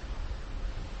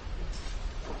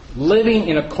 Living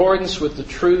in accordance with the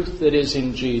truth that is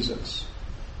in Jesus.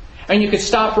 And you could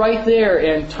stop right there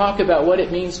and talk about what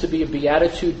it means to be a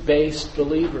beatitude-based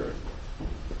believer.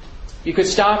 You could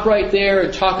stop right there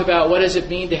and talk about what does it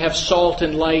mean to have salt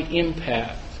and light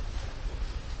impact.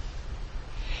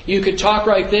 You could talk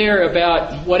right there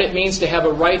about what it means to have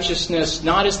a righteousness,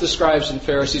 not as the scribes and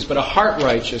Pharisees, but a heart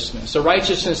righteousness. A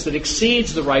righteousness that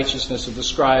exceeds the righteousness of the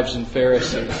scribes and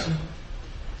Pharisees.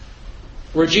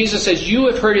 Where Jesus says, you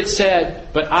have heard it said,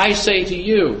 but I say to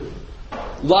you,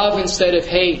 love instead of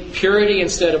hate, purity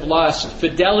instead of lust,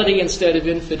 fidelity instead of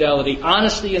infidelity,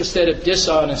 honesty instead of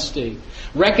dishonesty,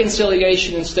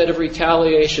 reconciliation instead of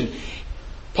retaliation.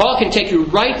 Paul can take you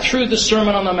right through the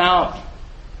Sermon on the Mount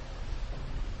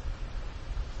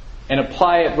and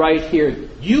apply it right here.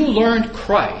 You learned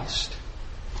Christ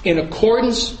in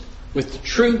accordance with the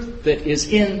truth that is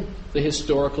in the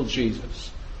historical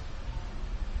Jesus.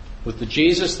 With the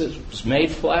Jesus that was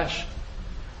made flesh,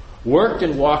 worked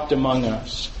and walked among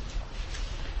us.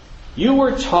 You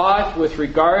were taught with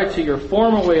regard to your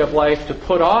former way of life to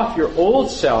put off your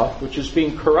old self, which is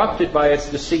being corrupted by its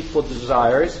deceitful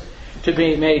desires, to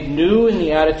be made new in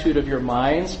the attitude of your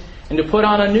minds, and to put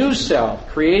on a new self,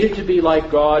 created to be like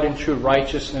God in true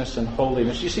righteousness and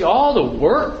holiness. You see all the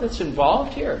work that's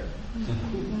involved here.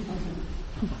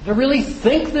 To really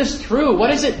think this through. What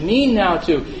does it mean now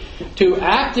to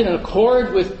act in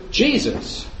accord with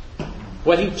Jesus,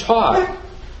 what He taught,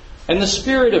 and the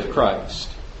Spirit of Christ?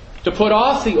 To put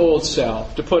off the old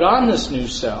self, to put on this new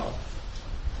self,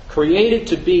 created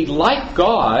to be like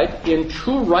God in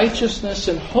true righteousness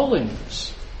and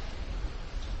holiness.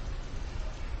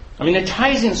 I mean, it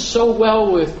ties in so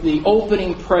well with the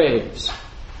opening praise.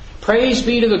 Praise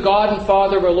be to the God and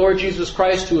Father of our Lord Jesus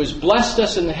Christ, who has blessed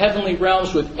us in the heavenly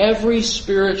realms with every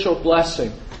spiritual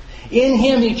blessing. In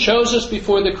Him He chose us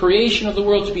before the creation of the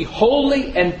world to be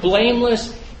holy and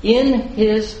blameless in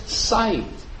His sight.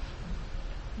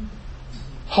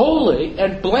 Holy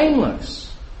and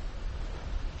blameless.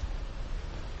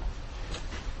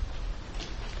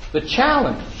 The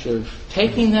challenge of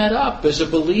taking that up as a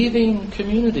believing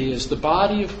community, as the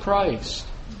body of Christ.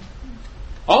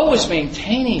 Always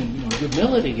maintaining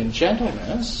humility and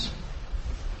gentleness.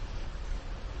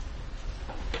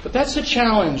 But that's the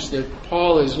challenge that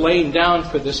Paul is laying down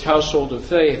for this household of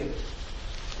faith.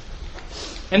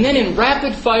 And then in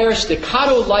rapid-fire,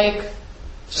 staccato-like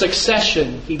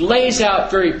succession, he lays out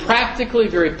very practically,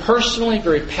 very personally,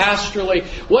 very pastorally,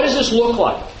 what does this look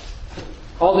like?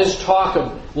 All this talk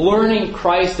of learning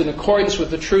Christ in accordance with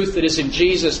the truth that is in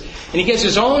Jesus. And he gives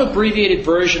his own abbreviated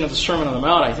version of the Sermon on the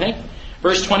Mount, I think.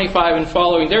 Verse 25 and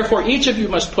following. Therefore, each of you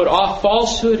must put off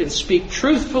falsehood and speak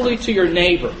truthfully to your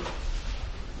neighbor.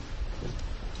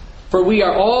 For we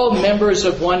are all members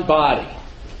of one body.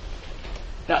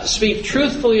 Now, speak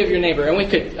truthfully of your neighbor. And we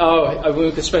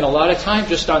could spend a lot of time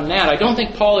just on that. I don't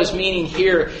think Paul is meaning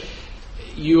here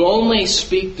you only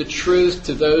speak the truth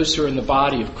to those who are in the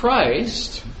body of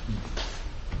Christ.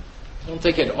 I don't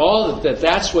think at all that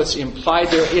that's what's implied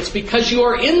there. It's because you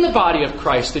are in the body of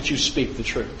Christ that you speak the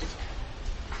truth.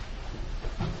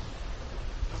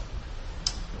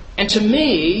 And to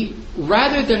me,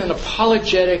 rather than an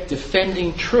apologetic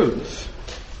defending truth,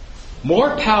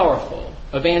 more powerful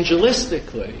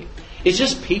evangelistically is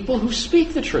just people who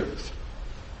speak the truth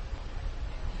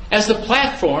as the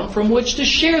platform from which to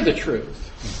share the truth.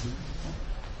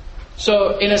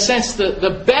 So, in a sense,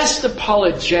 the best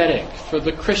apologetic for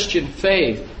the Christian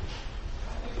faith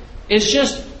is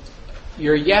just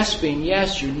your yes being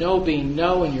yes, your no being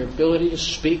no, and your ability to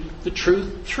speak the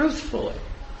truth truthfully.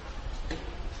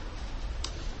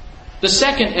 The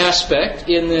second aspect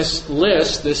in this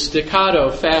list, this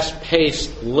staccato,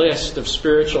 fast-paced list of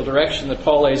spiritual direction that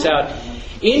Paul lays out,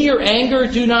 in your anger,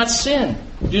 do not sin.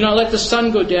 Do not let the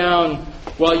sun go down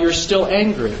while you're still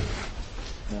angry.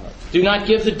 Do not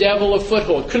give the devil a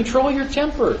foothold. Control your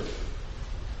temper.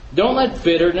 Don't let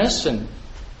bitterness and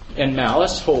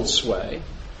malice hold sway.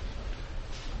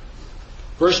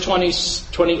 Verse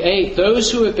 28, those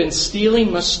who have been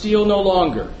stealing must steal no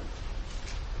longer,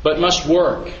 but must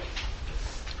work.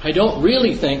 I don't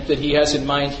really think that he has in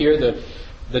mind here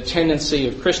the tendency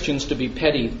of Christians to be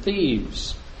petty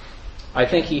thieves. I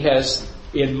think he has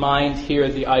in mind here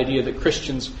the idea that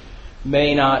Christians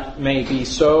may be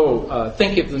so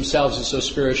think of themselves as so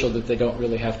spiritual that they don't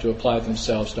really have to apply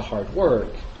themselves to hard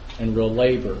work and real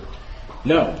labor.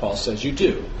 No, Paul says you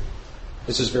do.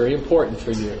 This is very important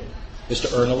for you, is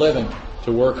to earn a living,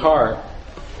 to work hard.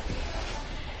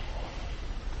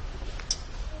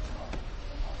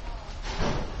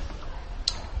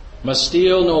 Must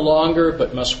steal no longer,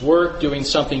 but must work, doing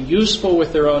something useful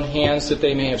with their own hands, that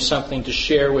they may have something to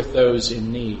share with those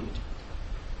in need.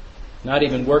 Not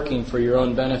even working for your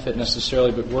own benefit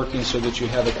necessarily, but working so that you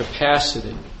have a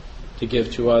capacity to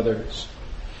give to others.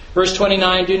 Verse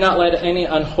 29, do not let any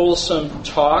unwholesome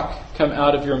talk come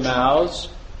out of your mouths.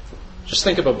 Just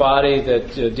think of a body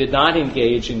that did not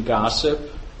engage in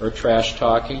gossip or trash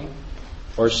talking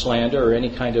or slander or any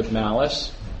kind of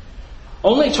malice.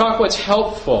 Only talk what's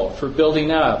helpful for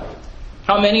building up.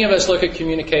 How many of us look at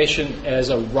communication as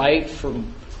a right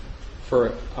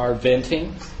for our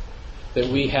venting? That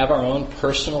we have our own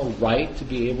personal right to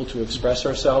be able to express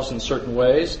ourselves in certain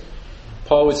ways?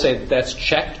 Paul would say that that's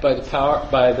checked by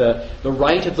the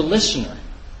right of the listener,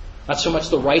 not so much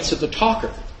the rights of the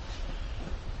talker.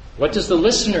 What does the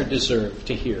listener deserve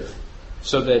to hear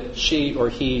so that she or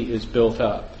he is built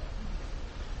up?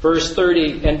 Verse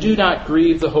 30, and do not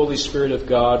grieve the Holy Spirit of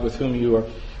God with whom you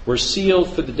were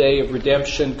sealed for the day of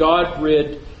redemption.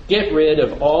 Get rid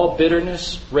of all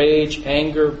bitterness, rage,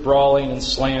 anger, brawling, and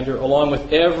slander, along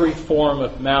with every form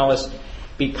of malice.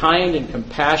 Be kind and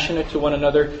compassionate to one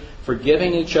another,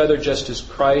 forgiving each other just as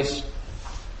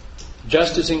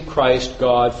in Christ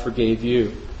God forgave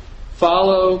you.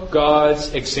 Follow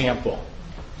God's example.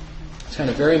 It's kind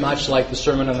of very much like the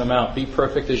Sermon on the Mount. Be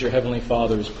perfect as your heavenly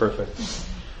Father is perfect.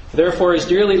 Therefore, as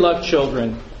dearly loved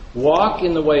children, walk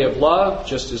in the way of love,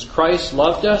 just as Christ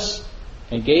loved us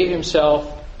and gave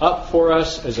himself up for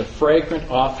us as a fragrant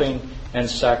offering and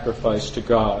sacrifice to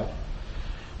God.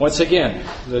 Once again,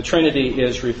 the Trinity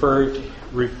is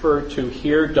referred to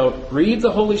here. Don't grieve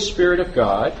the Holy Spirit of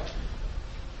God,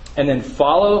 and then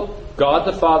follow God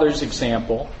the Father's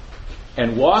example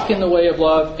and walk in the way of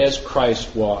love as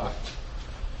Christ walked.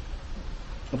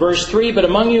 Verse 3, but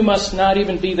among you must not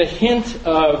even be the hint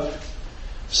of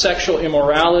sexual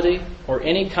immorality or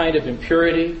any kind of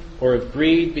impurity or of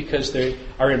greed, because they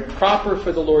are improper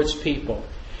for the Lord's people.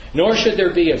 Nor should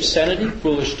there be obscenity,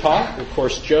 foolish talk, or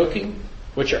coarse joking,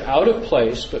 which are out of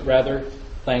place, but rather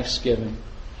thanksgiving.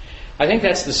 I think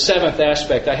that's the seventh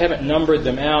aspect. I haven't numbered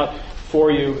them out for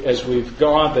you as we've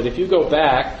gone, but if you go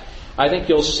back, I think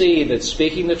you'll see that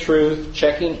speaking the truth,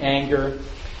 checking anger,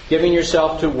 giving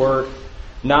yourself to work,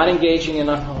 not engaging in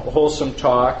unwholesome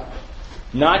talk,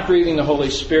 not grieving the Holy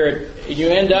Spirit, you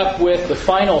end up with the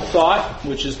final thought,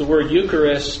 which is the word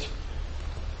Eucharist.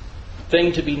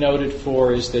 Thing to be noted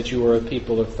for is that you are a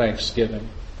people of thanksgiving.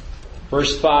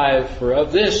 Verse 5, for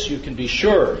of this you can be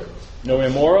sure, no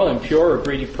immoral, impure, or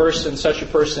greedy person, such a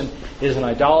person is an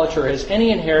idolater, has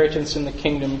any inheritance in the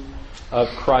kingdom of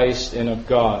Christ and of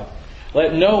God.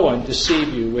 Let no one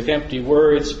deceive you with empty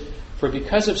words, for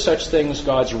because of such things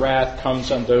God's wrath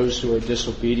comes on those who are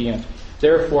disobedient.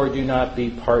 Therefore, do not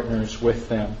be partners with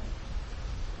them.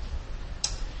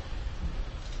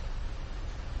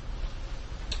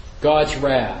 God's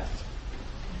wrath.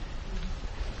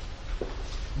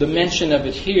 The mention of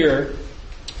it here,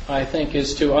 I think,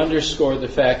 is to underscore the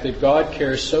fact that God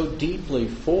cares so deeply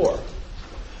for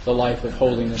the life of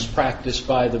holiness practiced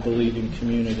by the believing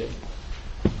community.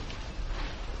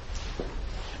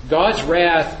 God's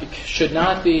wrath should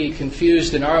not be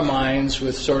confused in our minds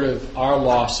with sort of our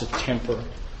loss of temper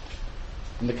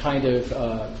and the kind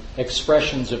of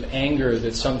expressions of anger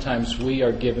that sometimes we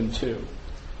are given to.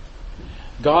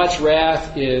 God's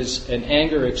wrath is an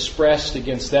anger expressed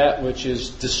against that which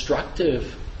is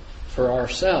destructive for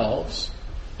ourselves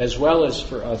as well as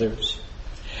for others.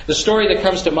 The story that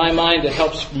comes to my mind that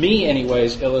helps me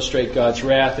anyways illustrate God's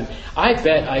wrath, and I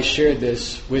bet I shared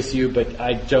this with you, but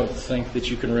I don't think that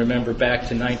you can remember back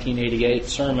to 1988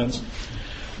 sermons.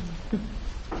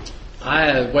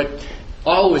 What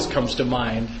always comes to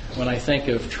mind when I think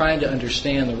of trying to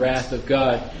understand the wrath of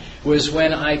God was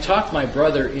when I talked my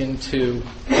brother into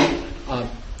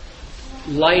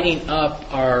lighting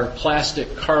up our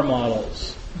plastic car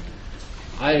models.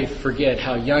 I forget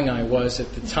how young I was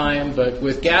at the time, but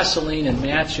with gasoline and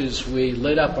matches, we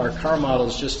lit up our car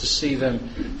models just to see them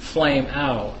flame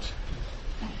out.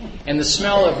 And the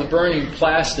smell of the burning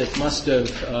plastic must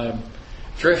have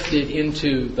drifted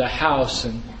into the house.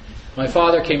 And my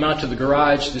father came out to the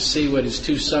garage to see what his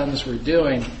two sons were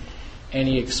doing, and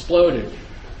he exploded.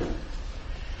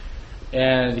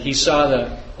 And he saw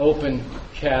the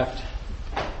open-capped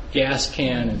gas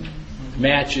can and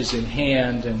matches in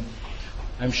hand, and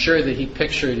I'm sure that he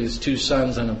pictured his two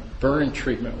sons on a burn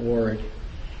treatment ward.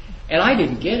 And I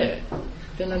didn't get it.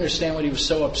 Didn't understand what he was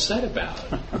so upset about.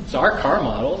 It's our car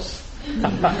models.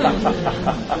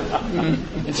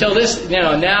 Until this,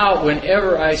 now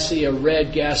whenever I see a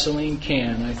red gasoline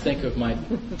can, I think of my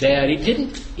dad. He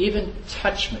didn't even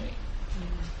touch me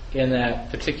in that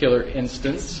particular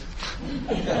instance.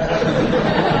 But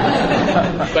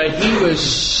he was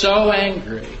so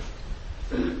angry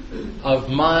of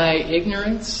my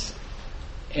ignorance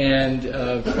and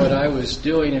what I was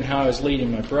doing and how I was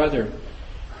leading my brother.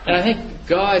 And I think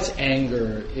God's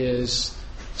anger is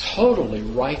totally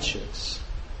righteous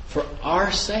for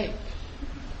our sake.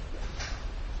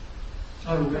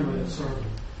 I remember that sermon.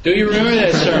 Do you remember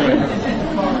that sermon?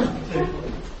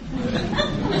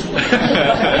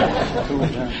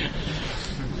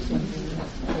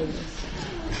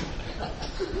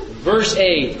 Verse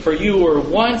 8, for you were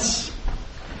once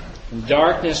in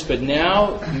darkness, but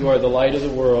now you are the light of the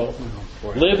world.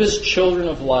 Live as children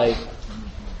of light.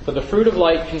 For the fruit of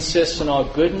light consists in all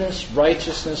goodness,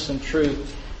 righteousness, and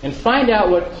truth. And find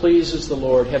out what pleases the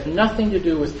Lord. Have nothing to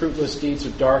do with fruitless deeds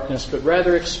of darkness, but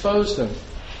rather expose them.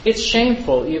 It's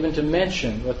shameful even to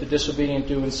mention what the disobedient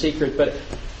do in secret, but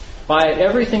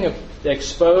everything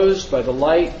exposed by the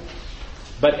light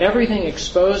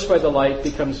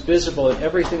becomes visible, and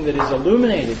everything that is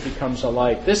illuminated becomes a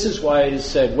light. This is why it is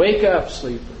said, wake up,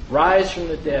 sleeper, rise from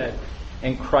the dead,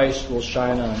 and Christ will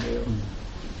shine on you.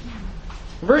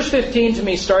 Verse 15 to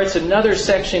me starts another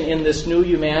section in this new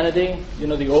humanity. You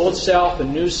know, the old self, the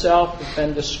new self have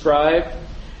been described.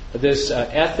 This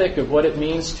ethic of what it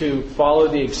means to follow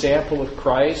the example of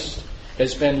Christ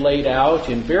has been laid out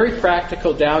in very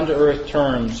practical, down-to-earth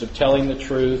terms of telling the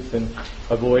truth and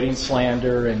avoiding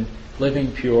slander and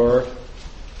living pure.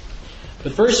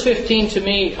 But verse 15 to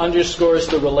me underscores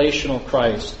the relational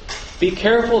Christ. Be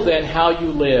careful then how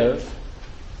you live,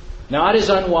 not as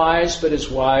unwise, but as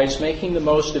wise, making the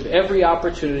most of every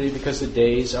opportunity because the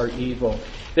days are evil.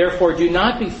 Therefore, do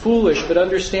not be foolish, but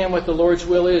understand what the Lord's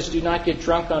will is. Do not get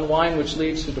drunk on wine, which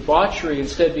leads to debauchery.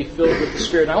 Instead, be filled with the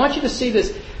Spirit. And I want you to see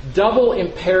this double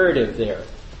imperative there.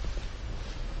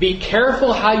 Be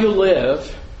careful how you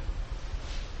live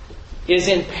is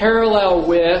in parallel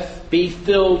with be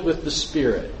filled with the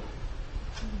Spirit.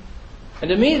 And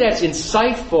to me, that's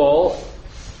insightful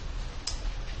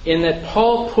in that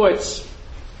Paul puts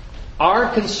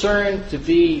our concern to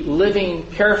be living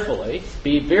carefully,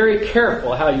 be very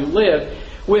careful how you live,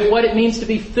 with what it means to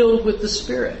be filled with the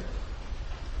Spirit.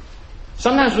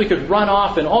 Sometimes we could run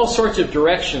off in all sorts of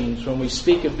directions when we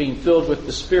speak of being filled with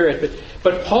the Spirit,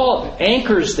 but Paul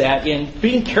anchors that in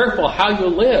being careful how you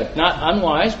live, not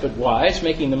unwise, but wise,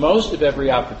 making the most of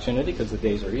every opportunity because the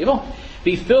days are evil.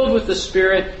 Be filled with the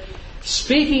Spirit,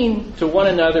 speaking to one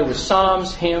another with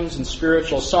psalms, hymns, and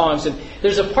spiritual songs. And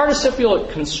there's a participial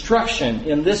construction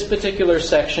in this particular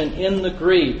section in the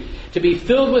Greek. To be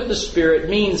filled with the Spirit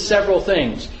means several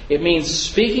things. It means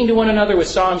speaking to one another with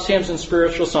psalms, hymns, and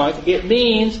spiritual songs. It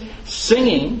means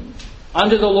singing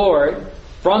unto the Lord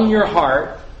from your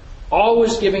heart,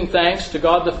 always giving thanks to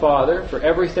God the Father for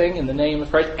everything in the name of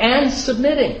Christ, and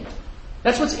submitting.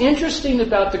 That's what's interesting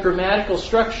about the grammatical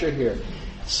structure here.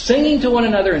 Singing to one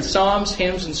another in psalms,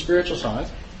 hymns, and spiritual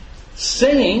songs,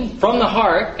 singing from the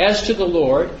heart as to the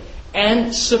Lord,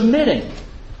 and submitting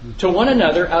to one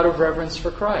another out of reverence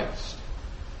for Christ.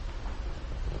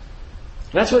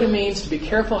 That's what it means to be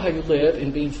careful how you live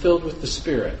in being filled with the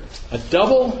Spirit. A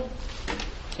double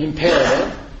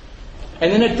imperative,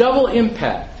 and then a double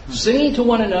impact. Singing to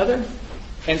one another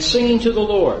and singing to the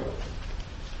Lord.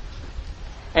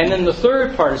 And then the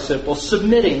third participle,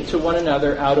 submitting to one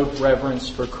another out of reverence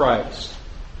for Christ.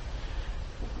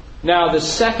 Now, the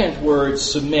second word,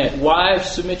 submit,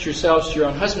 wives, submit yourselves to your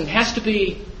own husband, has to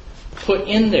be put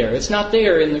in there. It's not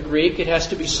there in the Greek. It has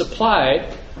to be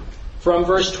supplied from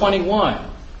verse 21.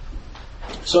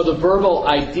 So the verbal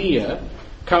idea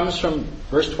comes from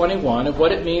verse 21 of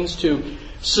what it means to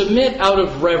submit out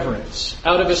of reverence,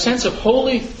 out of a sense of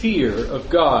holy fear of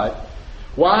God.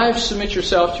 Wives, submit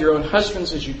yourself to your own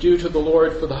husbands as you do to the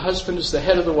Lord, for the husband is the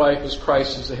head of the wife as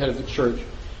Christ is the head of the church,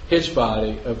 His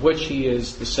body, of which He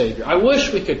is the Savior. I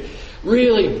wish we could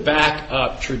really back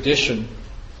up tradition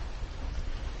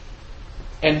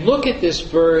and look at this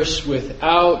verse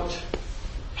without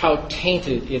how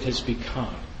tainted it has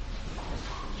become.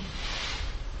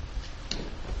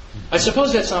 I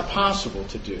suppose that's not possible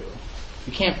to do.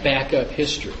 You can't back up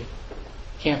history. You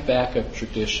can't back up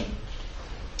tradition.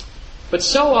 But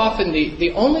so often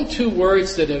the only two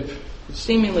words that have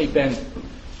seemingly been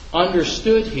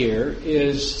understood here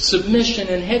is submission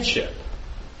and headship.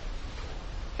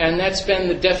 And that's been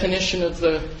the definition of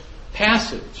the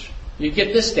passage. You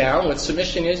get this down, what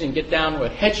submission is, and get down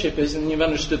what headship is, and you've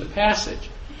understood the passage.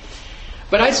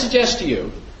 But I suggest to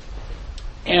you,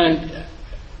 and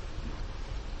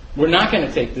we're not going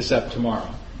to take this up tomorrow.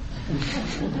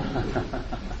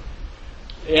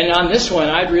 And on this one,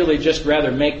 I'd really just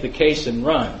rather make the case and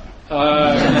run.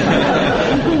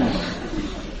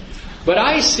 But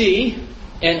I see,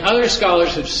 and other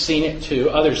scholars have seen it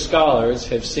too, other scholars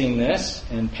have seen this,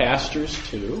 and pastors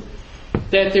too,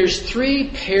 that there's three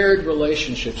paired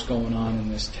relationships going on in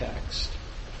this text.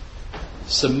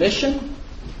 Submission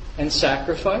and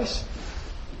sacrifice,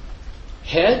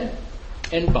 head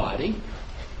and body,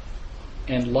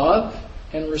 and love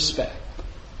and respect.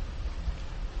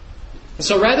 And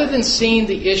so rather than seeing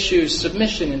the issues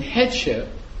submission and headship,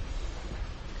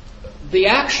 the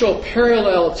actual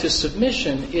parallel to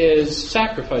submission is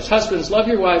sacrifice. Husbands, love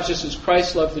your wives just as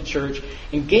Christ loved the church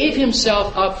and gave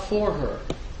himself up for her.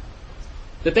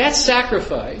 That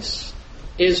sacrifice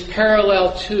is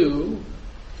parallel to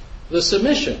the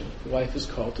submission the wife is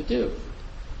called to do.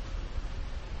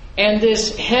 And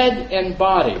this head and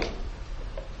body.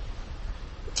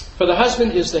 For the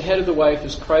husband is the head of the wife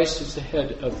as Christ is the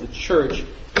head of the church,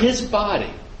 his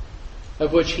body,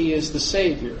 of which he is the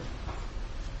Savior.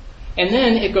 And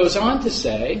then it goes on to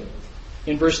say,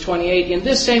 in verse 28, in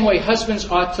this same way husbands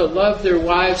ought to love their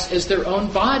wives as their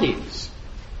own bodies.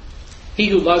 He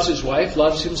who loves his wife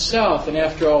loves himself, and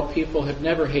after all, people have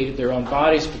never hated their own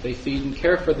bodies, but they feed and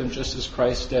care for them just as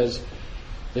Christ does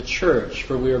the church,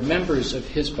 for we are members of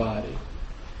his body.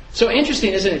 So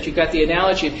interesting, isn't it? You've got the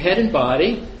analogy of head and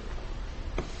body,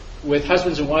 with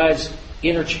husbands and wives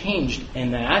interchanged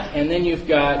in that, and then you've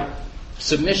got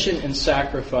submission and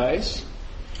sacrifice.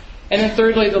 And then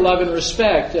thirdly, the love and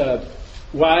respect.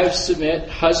 Wives submit,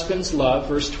 husbands love,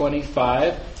 verse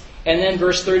 25. And then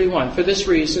verse 31, for this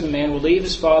reason a man will leave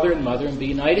his father and mother and be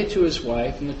united to his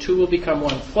wife, and the two will become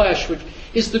one flesh, which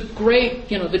is the great,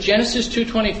 the Genesis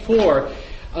 2:24,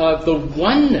 the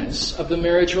oneness of the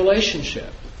marriage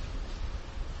relationship.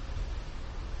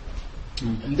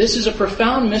 And this is a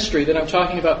profound mystery that I'm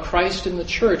talking about Christ and the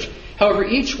church. However,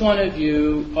 each one of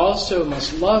you also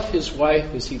must love his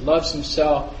wife as he loves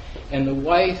himself, and the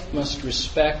wife must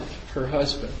respect her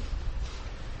husband.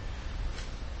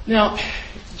 Now,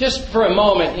 just for a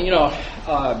moment,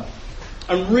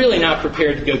 I'm really not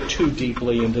prepared to go too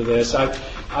deeply into this. I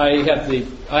have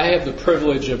the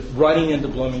privilege of running into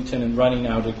Bloomington and running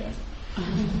out again.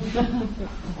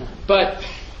 But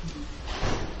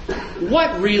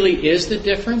what really is the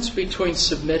difference between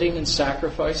submitting and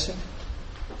sacrificing?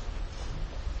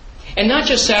 And not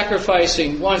just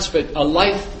sacrificing once, but a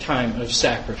lifetime of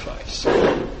sacrifice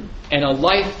and a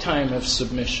lifetime of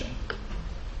submission.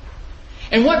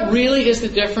 And what really is the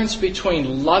difference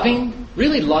between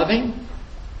really loving,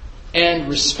 and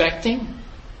respecting,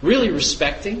 really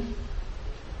respecting?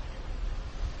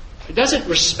 Doesn't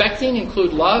respecting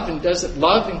include love, and doesn't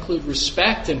love include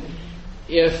respect? And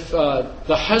if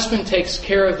the husband takes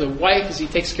care of the wife as he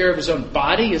takes care of his own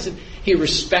body, isn't he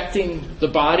respecting the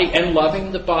body and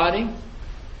loving the body?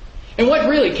 And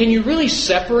can you really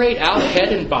separate out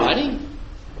head and body?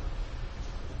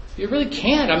 You really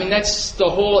can't. I mean, that's the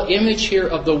whole image here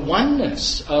of the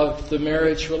oneness of the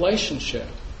marriage relationship.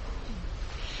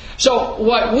 So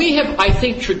what we have, I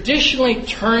think, traditionally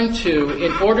turned to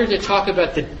in order to talk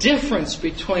about the difference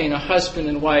between a husband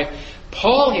and wife,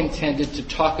 Paul intended to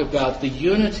talk about the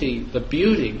unity, the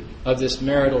beauty of this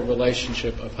marital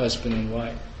relationship of husband and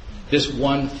wife, this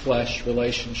one flesh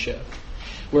relationship,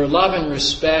 where love and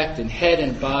respect and head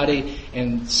and body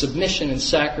and submission and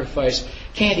sacrifice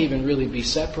can't even really be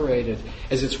separated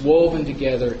as it's woven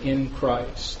together in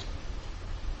Christ.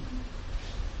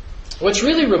 What's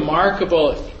really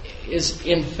remarkable is,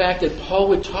 in fact, that Paul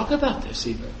would talk about this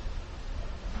even.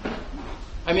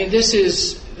 I mean, this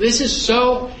is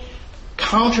so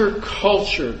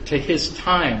counterculture to his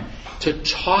time to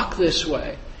talk this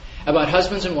way about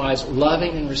husbands and wives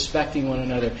loving and respecting one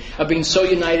another, of being so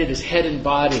united as head and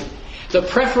body. The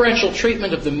preferential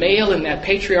treatment of the male in that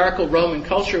patriarchal Roman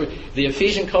culture, the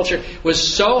Ephesian culture, was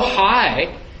so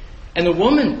high, and the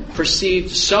woman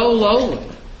perceived so lowly,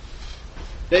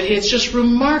 that it's just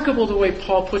remarkable the way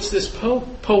Paul puts this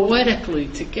poetically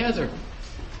together.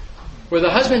 Where the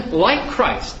husband, like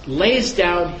Christ, lays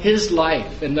down his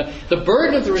life. And the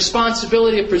burden of the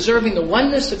responsibility of preserving the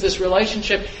oneness of this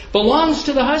relationship belongs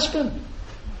to the husband.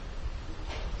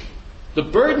 The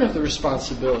burden of the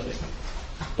responsibility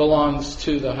belongs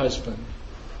to the husband.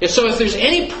 So if there's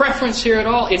any preference here at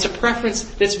all, it's a preference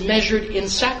that's measured in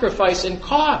sacrifice and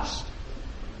cost.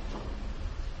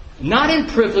 Not in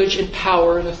privilege and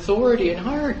power and authority and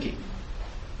hierarchy.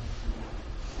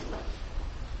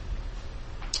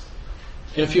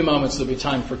 In a few moments there'll be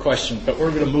time for questions, but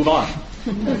we're going to move on.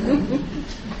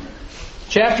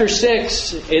 Chapter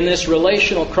 6, in this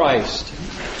relational Christ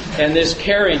and this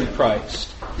caring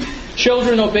Christ.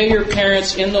 Children, obey your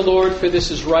parents in the Lord, for this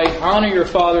is right. Honor your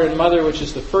father and mother, which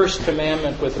is the first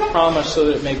commandment, with a promise so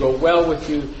that it may go well with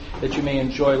you, that you may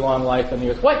enjoy long life on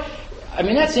the earth.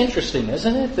 That's interesting,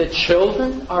 isn't it? That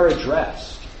children are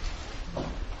addressed.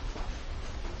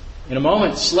 In a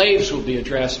moment, slaves will be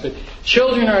addressed, but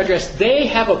children are addressed. They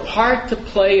have a part to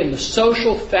play in the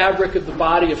social fabric of the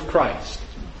body of Christ.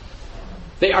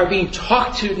 They are being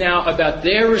talked to now about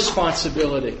their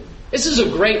responsibility. This is a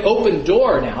great open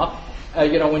door now.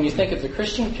 When you think of the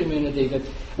Christian community, that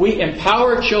we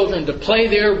empower children to play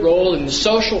their role in the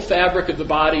social fabric of the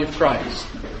body of Christ.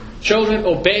 Children,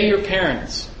 obey your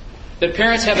parents. That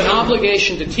parents have an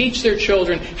obligation to teach their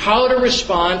children how to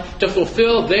respond, to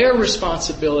fulfill their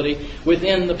responsibility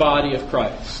within the body of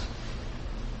Christ.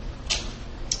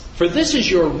 For this is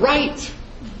your right.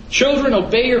 Children,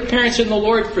 obey your parents in the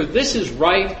Lord, for this is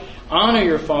right. Honor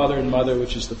your father and mother,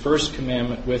 which is the first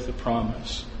commandment with a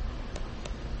promise.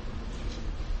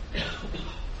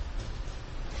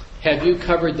 Have you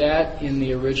covered that in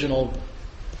the original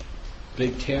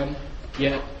Big Ten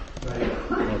yet?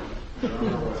 Okay.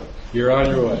 You're on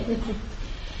your way.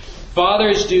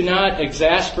 Fathers, do not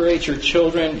exasperate your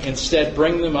children. Instead,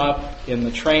 bring them up in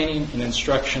the training and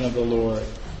instruction of the Lord.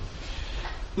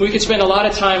 We could spend a lot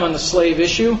of time on the slave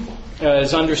issue,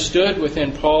 as understood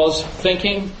within Paul's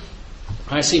thinking.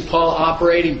 I see Paul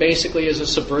operating basically as a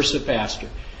subversive pastor.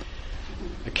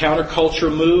 A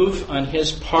counterculture move on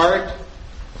his part.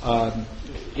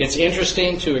 It's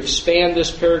interesting to expand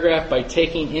this paragraph by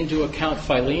taking into account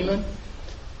Philemon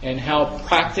and how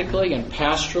practically and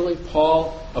pastorally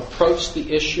Paul approached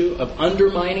the issue of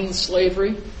undermining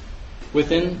slavery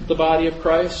within the body of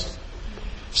Christ.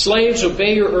 Slaves,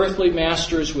 obey your earthly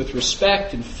masters with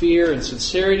respect and fear and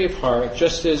sincerity of heart,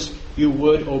 just as you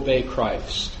would obey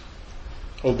Christ.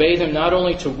 Obey them not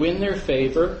only to win their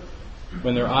favor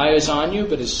when their eye is on you,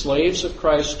 but as slaves of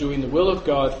Christ doing the will of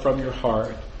God from your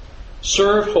heart.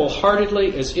 Serve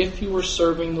wholeheartedly as if you were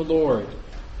serving the Lord,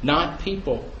 not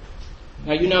people.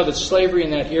 Now you know that slavery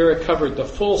in that era covered the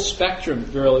full spectrum,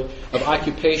 really, of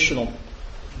occupational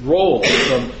roles,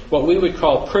 from what we would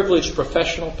call privileged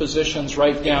professional positions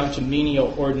right down to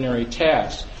menial, ordinary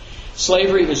tasks.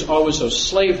 Slavery is always a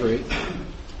slavery.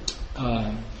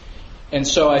 And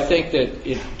so I think that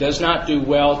it does not do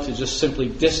well to just simply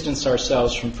distance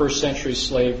ourselves from first century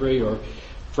slavery or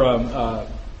from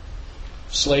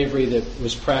slavery that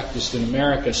was practiced in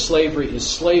America. Slavery is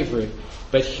slavery.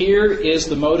 But here is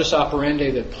the modus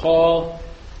operandi that Paul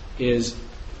is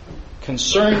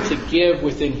concerned to give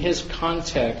within his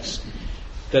context,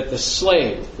 that the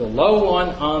slave, the low one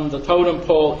on the totem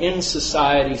pole in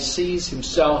society, sees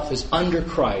himself as under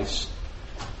Christ,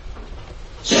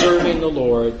 serving the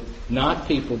Lord, not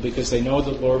people, because they know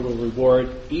the Lord will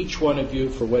reward each one of you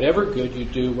for whatever good you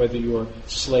do, whether you're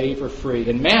slave or free.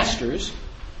 And masters,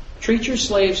 treat your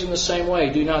slaves in the same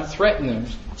way. Do not threaten them,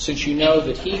 since you know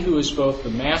that he who is both the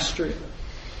master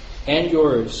and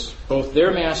yours, both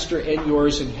their master and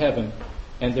yours in heaven,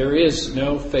 and there is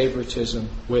no favoritism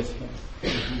with him.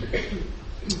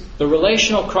 The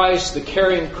relational Christ, the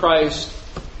caring Christ,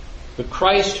 the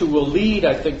Christ who will lead,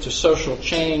 I think, to social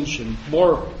change, and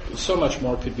more, so much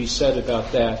more could be said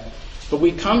about that. But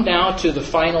we come now to the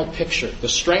final picture, the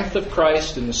strength of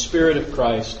Christ and the Spirit of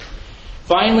Christ.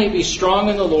 Finally, be strong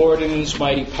in the Lord and in His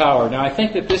mighty power. Now, I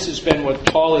think that this has been what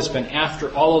Paul has been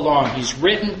after all along. He's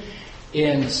written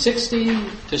in 60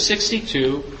 to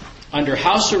 62 under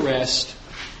house arrest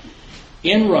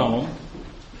in Rome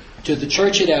to the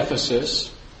church at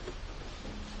Ephesus,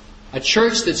 a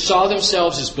church that saw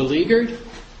themselves as beleaguered,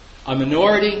 a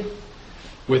minority,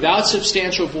 without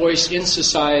substantial voice in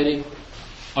society,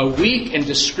 a weak and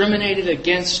discriminated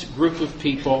against group of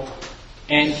people,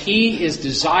 and he is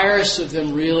desirous of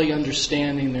them really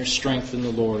understanding their strength in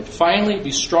the Lord. Finally,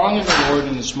 be strong in the Lord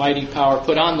and His mighty power.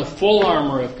 Put on the full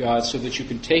armor of God so that you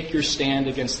can take your stand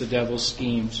against the devil's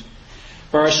schemes.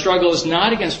 For our struggle is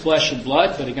not against flesh and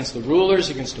blood, but against the rulers,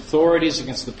 against authorities,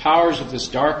 against the powers of this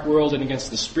dark world, and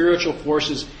against the spiritual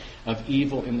forces of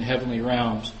evil in the heavenly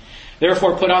realms.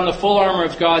 Therefore, put on the full armor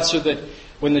of God so that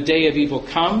when the day of evil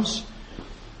comes,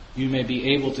 you may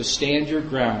be able to stand your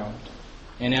ground.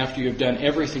 And after you've done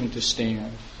everything to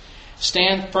stand,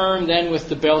 stand firm then with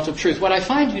the belt of truth. What I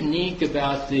find unique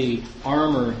about the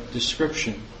armor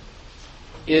description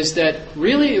is that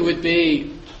really it would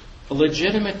be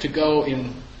legitimate to go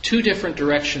in two different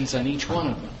directions on each one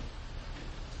of them.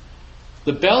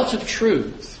 The belt of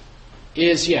truth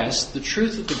is, yes, the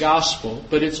truth of the gospel,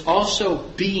 but it's also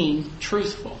being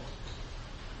truthful.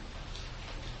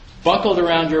 Buckled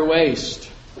around your waist.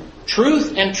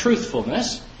 Truth and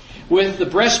truthfulness, with the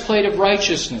breastplate of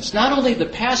righteousness. Not only the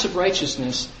passive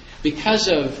righteousness because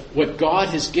of what God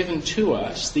has given to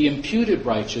us, the imputed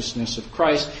righteousness of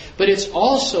Christ, but it's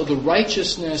also the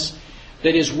righteousness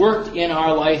that is worked in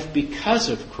our life because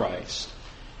of Christ.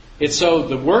 It's so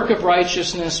the work of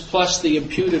righteousness plus the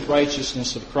imputed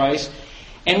righteousness of Christ.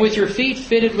 And with your feet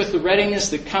fitted with the readiness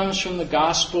that comes from the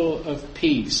gospel of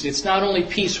peace. It's not only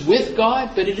peace with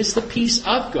God, but it is the peace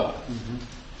of God. Mm-hmm.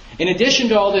 In addition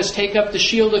to all this, take up the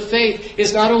shield of faith.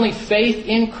 It's not only faith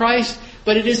in Christ,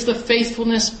 but it is the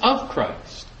faithfulness of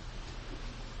Christ.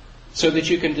 So that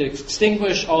you can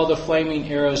extinguish all the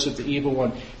flaming arrows of the evil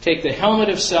one. Take the helmet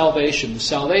of salvation, the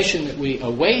salvation that we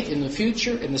await in the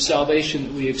future, and the salvation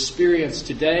that we experience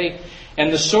today,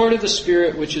 and the sword of the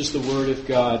Spirit, which is the Word of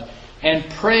God. And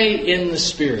pray in the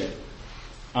Spirit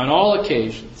on all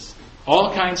occasions,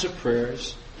 all kinds of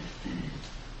prayers.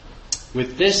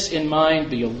 With this in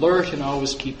mind, be alert and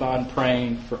always keep on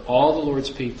praying for all the Lord's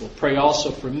people. Pray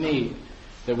also for me,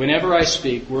 that whenever I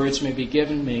speak, words may be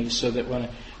given me, so that when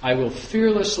I will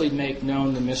fearlessly make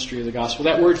known the mystery of the gospel.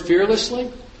 That word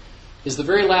fearlessly is the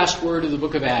very last word of the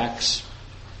book of Acts,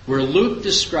 where Luke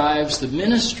describes the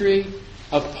ministry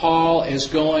of Paul as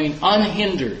going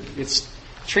unhindered. It's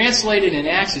translated in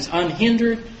Acts as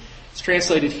unhindered. It's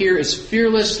translated here as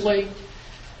fearlessly.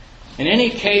 In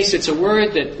any case, it's a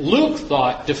word that Luke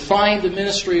thought defined the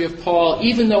ministry of Paul,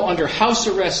 even though under house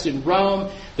arrest in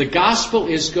Rome, the gospel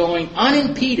is going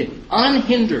unimpeded,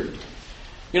 unhindered.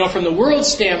 From the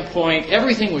world's standpoint,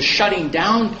 everything was shutting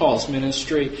down Paul's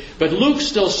ministry, but Luke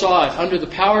still saw it under the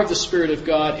power of the Spirit of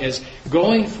God as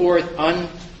going forth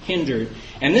unhindered.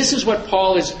 And this is what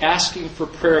Paul is asking for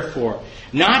prayer for.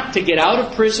 Not to get out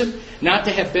of prison, not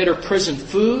to have better prison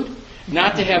food,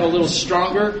 not to have a little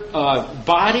stronger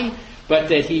body, but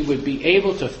that he would be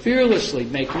able to fearlessly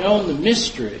make known the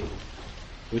mystery,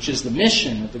 which is the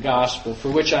mission of the gospel, for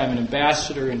which I am an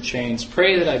ambassador in chains.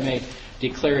 Pray that I may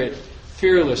declare it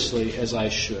fearlessly as I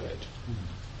should.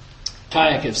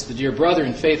 Tychicus, the dear brother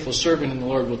and faithful servant in the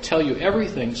Lord, will tell you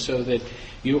everything so that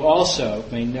you also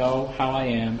may know how I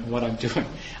am and what I'm doing.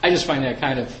 I just find that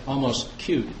kind of almost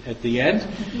cute at the end.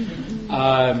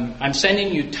 I'm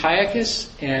sending you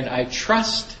Tychicus, and I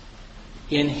trust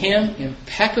in him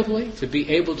impeccably to be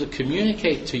able to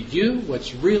communicate to you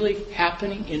what's really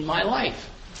happening in my life.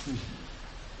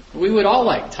 We would all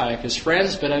like Tychicus,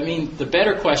 friends, but the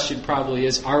better question probably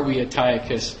is, are we a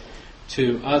Tychicus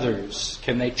to others?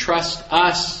 Can they trust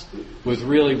us with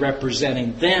really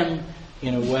representing them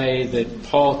in a way that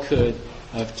Paul could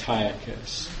of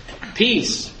Tychicus?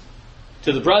 Peace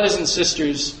to the brothers and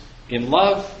sisters in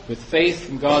love, with faith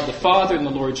in God the Father and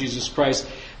the Lord Jesus Christ.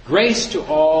 Grace to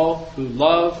all who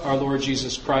love our Lord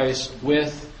Jesus Christ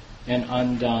with an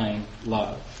undying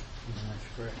love.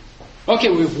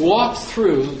 Okay, we've walked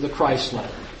through the Christ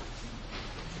letter.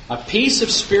 A piece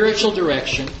of spiritual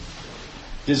direction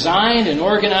designed and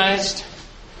organized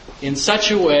in such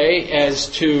a way as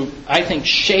to, I think,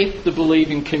 shape the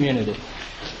believing community.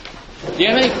 Do you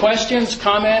have any questions,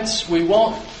 comments? We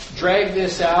won't drag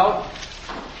this out.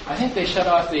 I think they shut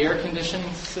off the air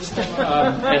conditioning system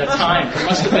at a time. It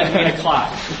must have been 8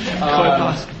 o'clock.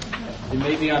 It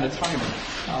may be on a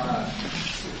timer.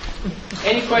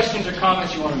 Any questions or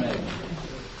comments you want to make?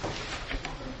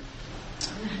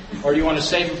 Or do you want to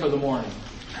save them for the morning?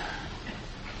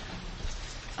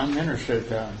 I'm interested,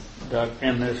 Doug,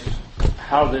 in this,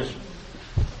 how this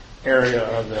area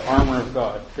of the armor of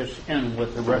God fits in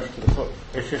with the rest of the book.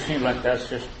 It just seems like that's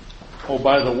just,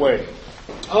 by the way.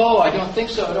 Oh, I don't think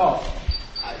so at all.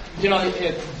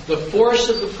 The force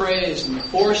of the praise and the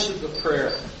force of the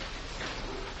prayer,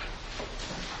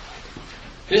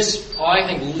 this, I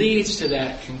think, leads to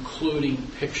that concluding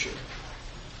picture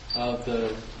of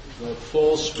the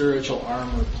full spiritual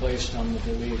armor placed on the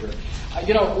believer.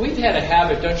 We've had a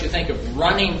habit, don't you think, of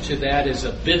running to that as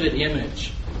a vivid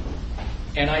image.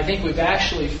 And I think we've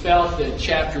actually felt that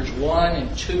chapters 1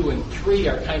 and 2 and 3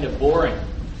 are kind of boring.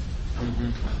 Mm-hmm.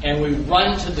 And we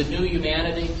run to the new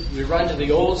humanity. We run to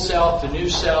the old self, the new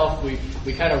self. We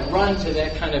kind of run to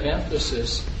that kind of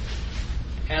emphasis.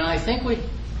 And I think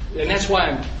and that's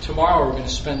why tomorrow we're going to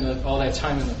spend all that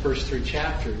time in the first 3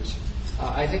 chapters.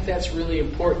 I think that's really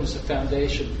important as a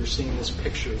foundation for seeing this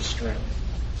picture of strength.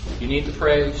 You need the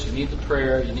praise, you need the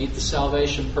prayer, you need the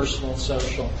salvation, personal and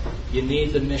social. You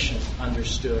need the mission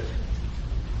understood.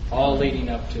 All leading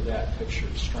up to that picture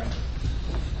of strength.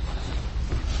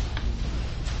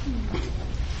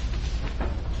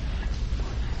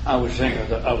 I was thinking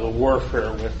of the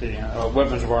warfare with the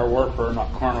weapons of our warfare,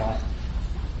 not carnal,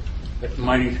 but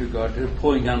mighty through God, to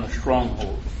pulling down the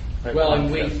strongholds. Well,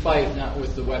 and we fight not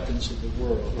with the weapons of the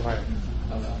world. Right.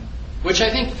 Which I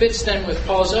think fits then with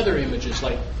Paul's other images,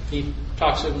 like he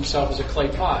talks of himself as a clay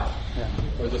pot,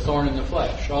 or the thorn in the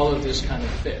flesh. All of this kind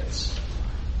of fits.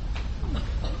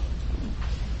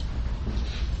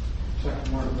 2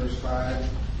 Mark verse 5.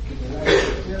 Can I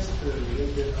suggest a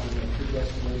little bit on the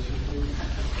predestination, please?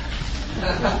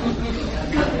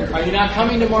 Are you not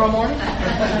coming tomorrow morning?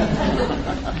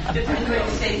 Depends what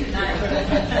you say tonight.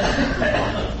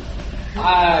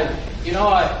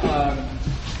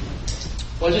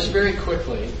 Well, just very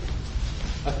quickly,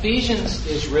 Ephesians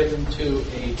is written to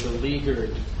a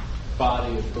beleaguered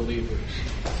body of believers.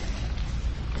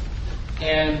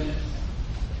 And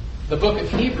the book of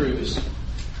Hebrews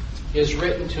is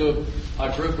written to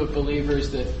a group of believers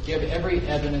that give every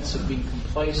evidence of being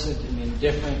complacent and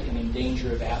indifferent and in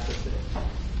danger of apathy.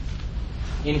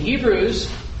 In Hebrews,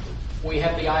 we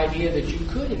have the idea that you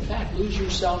could, in fact, lose your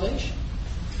salvation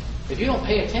if you don't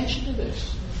pay attention to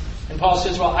this. And Paul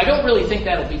says, well, I don't really think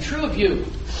that'll be true of you,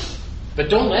 but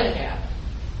don't let it happen.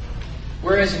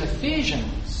 Whereas in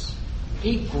Ephesians,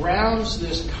 he grounds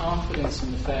this confidence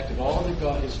in the fact of all that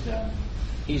God has done.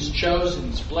 He's chosen,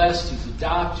 He's blessed, He's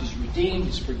adopted, He's redeemed,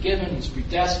 He's forgiven, He's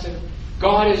predestined.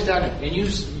 God has done it. And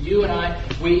you and I,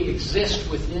 we exist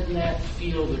within that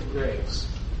field of grace.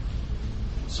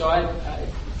 So I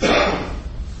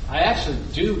actually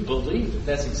do believe that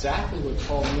that's exactly what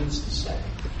Paul means to say,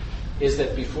 is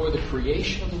that before the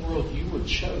creation of the world, you were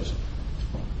chosen.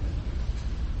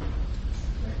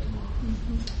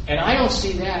 And I don't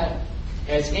see that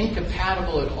as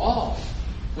incompatible at all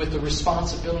with the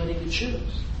responsibility to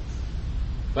choose.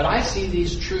 But I see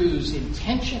these truths in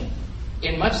tension,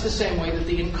 in much the same way that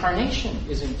the incarnation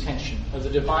is in tension of the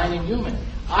divine and human.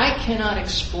 I cannot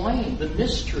explain the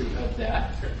mystery of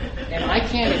that, and I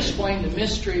can't explain the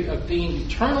mystery of being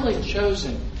eternally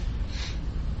chosen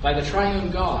by the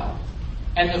triune God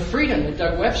and the freedom that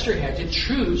Doug Webster had to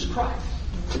choose Christ.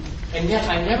 And yet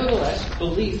I nevertheless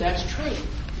believe that's true.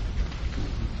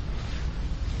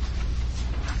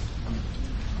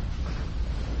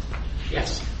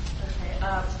 Yes. Okay.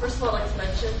 First of all, I'd like to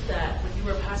mention that when you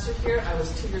were a pastor here, I was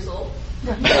 2 years old.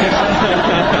 Well,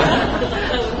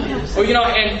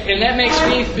 and that makes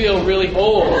me feel really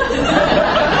old.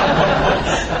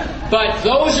 But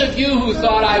those of you who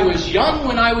thought I was young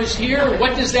when I was here,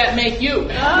 what does that make you? Go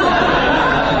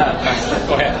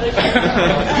ahead.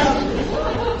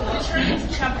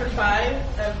 Chapter 5,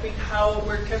 how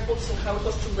we're careful to how we're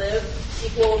supposed to live,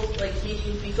 equals like be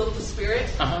filled with the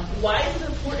Spirit. Uh-huh. Why is it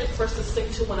important for us to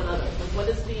sing to one another? Like, what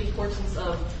is the importance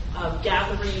of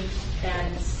gathering?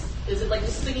 And is it like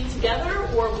just singing together,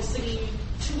 or are we singing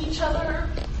to each other,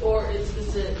 or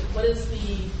is it what is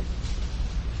the?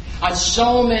 On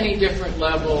so many different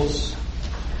levels,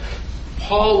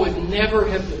 Paul would never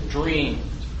have dreamed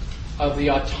of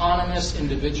the autonomous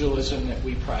individualism that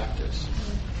we practice.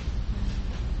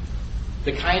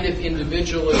 The kind of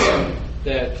individualism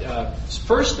that,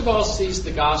 first of all, sees the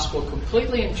gospel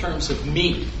completely in terms of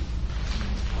me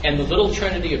and the little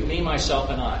trinity of me,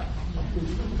 myself, and I.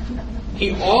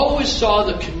 He always saw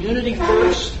the community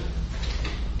first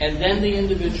and then the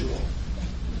individual.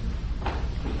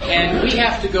 And we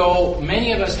have to go,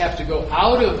 many of us have to go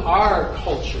out of our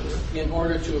culture in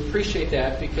order to appreciate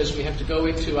that, because we have to go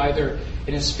into either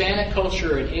an Hispanic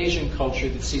culture or an Asian culture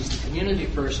that sees the community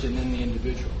first and then the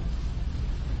individual.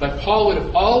 But Paul would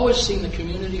have always seen the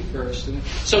community first. And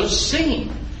so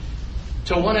singing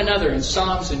to one another in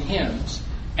psalms and hymns,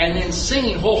 and then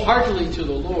singing wholeheartedly to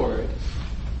the Lord,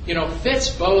 fits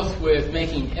both with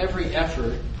making every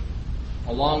effort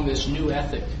along this new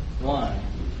ethic line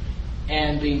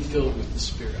and being filled with the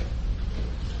Spirit.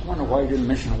 I wonder why you didn't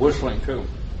mention whistling too.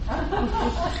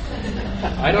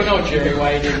 I don't know, Jerry,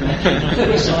 why you didn't mention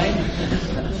whistling.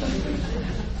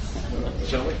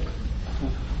 Joey?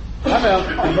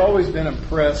 I've always been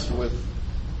impressed with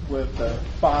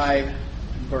 5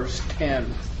 verse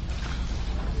 10.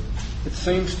 It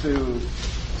seems to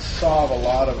solve a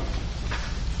lot of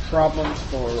problems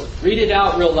for... Read it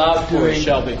out real loud for us,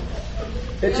 Shelby.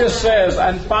 It just says,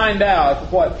 and find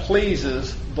out what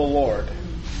pleases the Lord.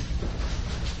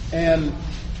 And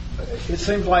it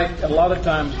seems like a lot of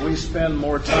times we spend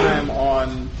more time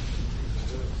on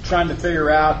trying to figure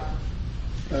out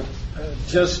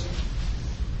just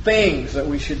things that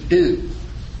we should do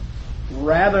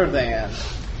rather than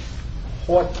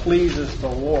what pleases the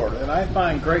Lord. And I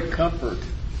find great comfort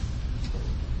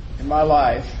in my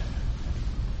life.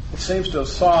 It seems to have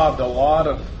solved a lot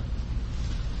of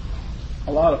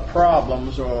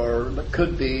problems, or that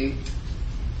could be,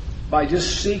 by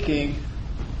just seeking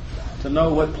to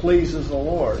know what pleases the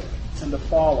Lord and to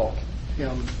follow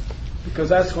Him. Because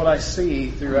that's what I see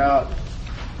throughout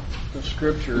the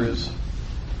Scripture is,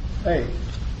 hey,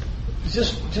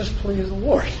 just please the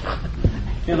Lord.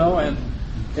 And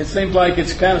it seems like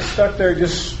it's kind of stuck there,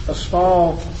 just a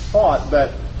small thought,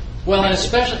 but Well, and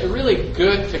especially really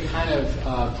good to kind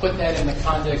of put that in the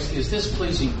context, is this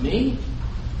pleasing me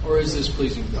or is this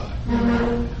pleasing God?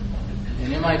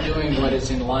 And am I doing what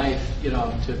is in life,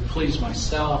 to please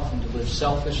myself and to live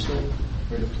selfishly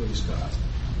or to please God?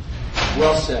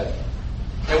 Well said.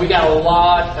 And we got a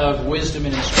lot of wisdom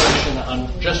and instruction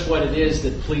on just what it is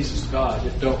that pleases God,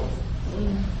 don't we?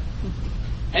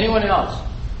 Anyone else?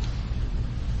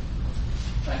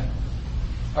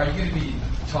 Are you going to be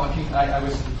talking? I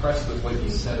was impressed with what you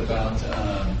said about,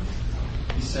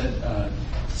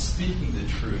 speaking the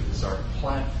truth is our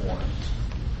platform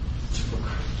to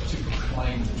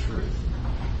proclaim the truth.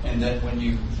 And that when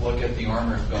you look at the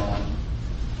armor of God,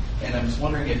 and I was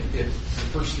wondering if the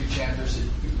first 3 chapters,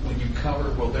 when you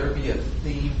cover, will there be a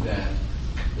theme that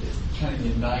kind of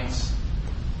unites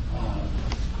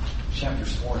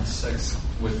chapters 4 and 6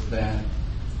 with that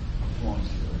flowing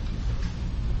together?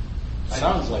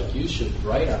 Sounds like you should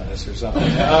write on this or something.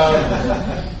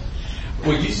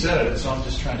 Well, you said it, so I'm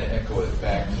just trying to echo it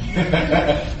back.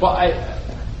 Well,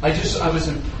 I was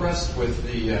impressed with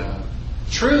the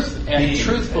truth and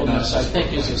truthfulness, I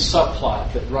think, is a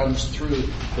subplot that runs through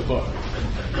the book.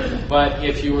 But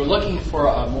if you were looking for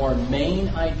a more main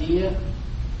idea,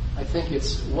 I think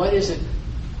it's what does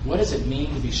it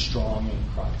mean to be strong in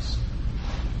Christ?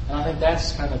 And I think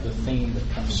that's kind of the theme that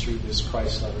comes through this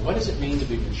Christ letter. What does it mean to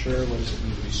be mature? What does it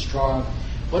mean to be strong?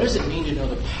 What does it mean to know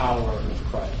the power of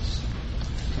Christ?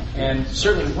 And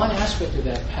certainly one aspect of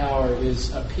that power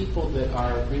is a people that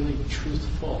are really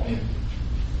truthful.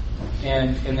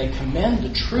 And they commend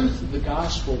the truth of the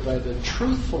gospel by the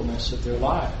truthfulness of their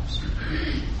lives.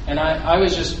 And I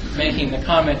was just making the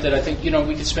comment that I think,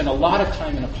 we could spend a lot of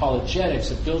time in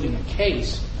apologetics of building a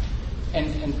case,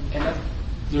 and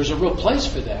there's a real place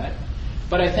for that.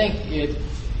 But I think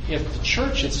if the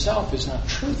church itself is not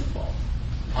truthful,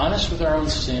 honest with our own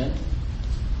sin,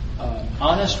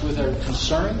 honest with our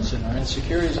concerns and our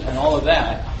insecurities and all of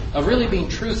that, of really being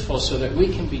truthful so that we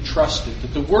can be trusted,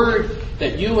 that the word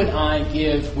that you and I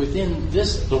give within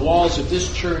the walls of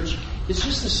this church is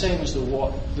just the same as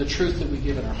the truth that we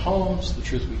give in our homes, the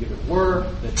truth we give at work,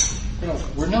 that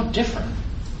we're no different.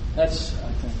 That's,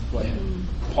 I think, what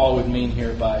Paul would mean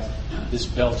here by this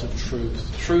belt of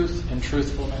truth and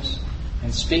truthfulness,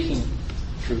 and speaking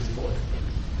truthfully.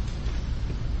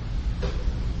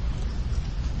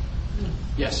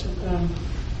 Yes.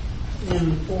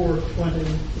 In 4:20,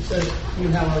 it says, "You,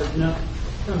 however, do not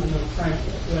come to know Christ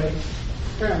that way."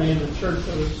 Apparently, in the church,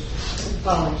 that was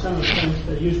following some of the things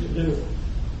they used to do,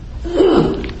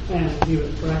 and he was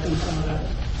correcting some of that.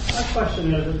 My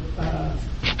question is,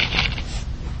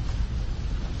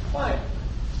 why?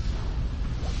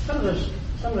 Some of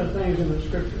the things in the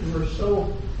Scriptures were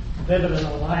so vivid and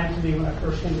alive to me when I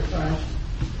first came to Christ.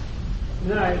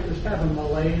 And then it was kind of a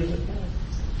malaise.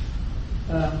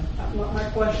 My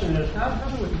question is, how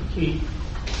do we keep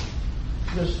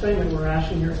this thing that we're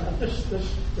asking here about, this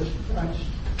Christ?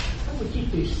 How do we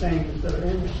keep these things that are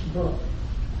in this book?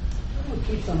 How do we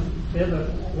keep them vivid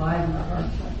and alive in our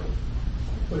hearts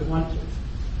like we want to?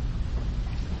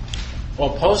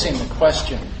 Well, posing the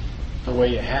question the way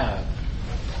you have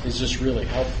is just really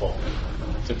helpful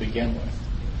to begin with.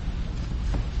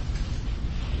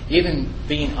 Even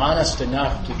being honest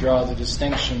enough to draw the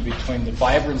distinction between the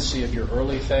vibrancy of your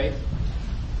early faith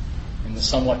and the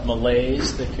somewhat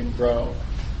malaise that can grow.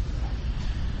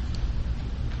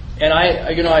 And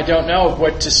I don't know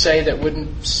what to say that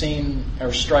wouldn't seem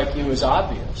or strike you as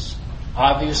obvious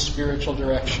spiritual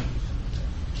direction.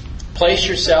 Place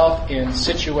yourself in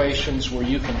situations where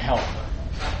you can help.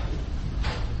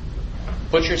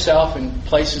 Put yourself in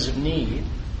places of need.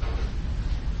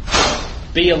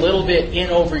 Be a little bit in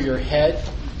over your head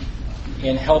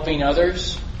in helping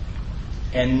others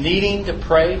and needing to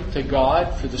pray to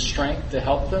God for the strength to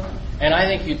help them. And I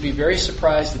think you'd be very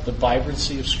surprised at the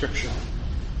vibrancy of Scripture.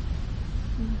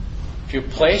 If you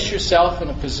place yourself in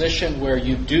a position where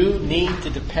you do need to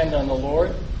depend on the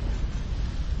Lord,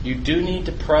 you do need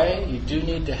to pray, you do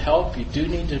need to help, you do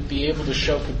need to be able to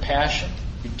show compassion,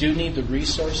 you do need the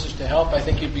resources to help, I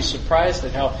think you'd be surprised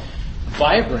at how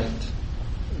vibrant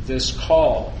this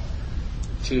call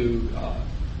to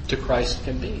Christ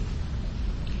can be.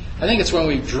 I think it's when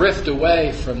we drift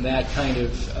away from that kind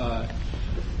of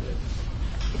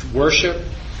worship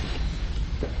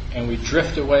and we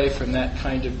drift away from that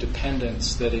kind of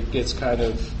dependence that it gets kind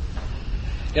of...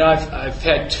 I've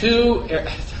had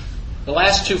the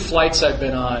last 2 flights I've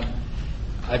been on,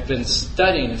 I've been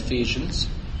studying Ephesians,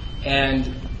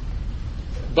 and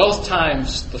both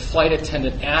times the flight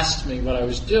attendant asked me what I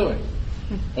was doing.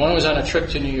 One was on a trip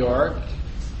to New York,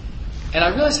 and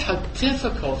I realized how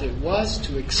difficult it was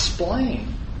to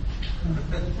explain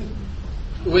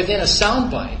within a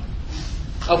soundbite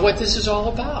of what this is all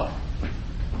about.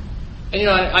 And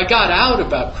I got out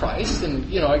about Christ,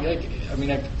 and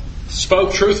I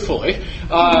spoke truthfully.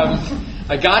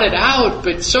 I got it out,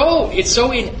 but it's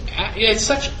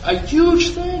such a huge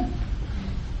thing.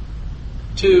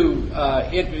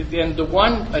 And the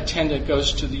one attendant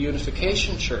goes to the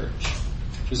Unification Church,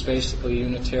 which is basically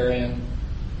Unitarian,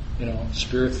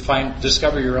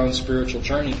 discover your own spiritual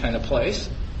journey kind of place.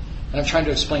 And I'm trying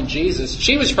to explain Jesus.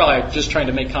 She was probably just trying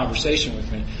to make conversation with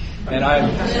me, and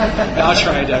I'm now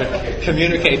trying to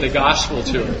communicate the gospel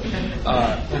to her.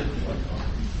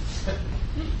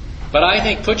 But I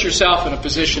think put yourself in a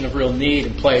position of real need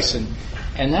and place,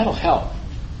 and that'll help.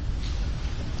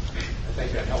 I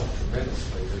think that helps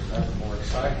tremendously. There's nothing more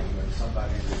exciting when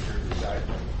somebody that you're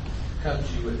discipling comes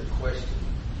to you with a question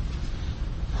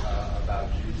about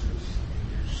Jesus, and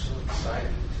you're so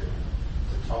excited to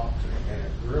talk to him, and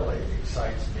it really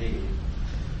excites me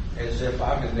as if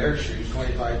I'm in their shoes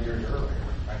 25 years earlier.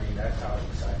 I mean, that's how it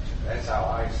excites you. That's how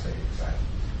I stay excited.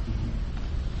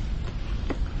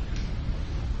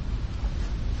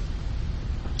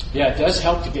 Yeah, it does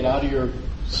help to get out of your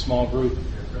small group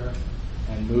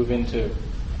and move into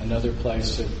another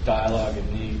place of dialogue and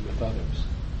need with others.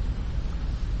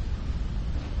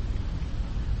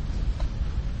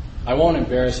 I won't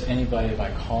embarrass anybody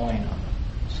by calling on them,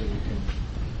 so you can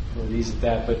go easy at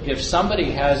that. But if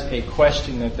somebody has a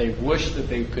question that they wish that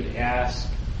they could ask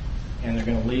and they're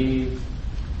going to leave,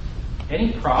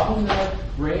 any problem that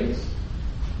I've raised?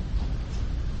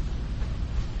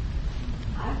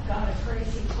 I've got a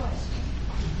crazy question.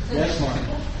 Yes, Mark.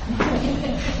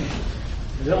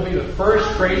 It'll be the first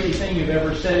crazy thing you've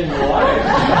ever said in your life.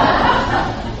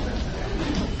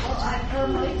 Well, I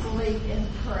firmly believe in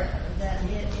prayer that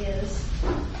it is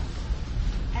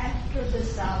after the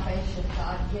salvation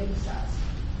God gives us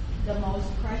the most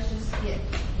precious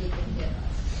gift He can give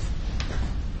us.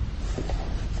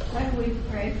 When we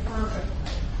pray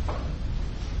fervently,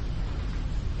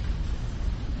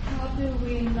 how do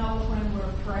we know when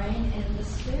we're praying in the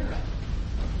Spirit?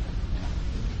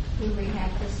 Do we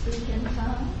have to speak in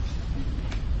tongues?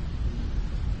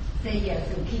 Say yes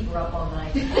and keep her up all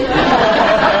night.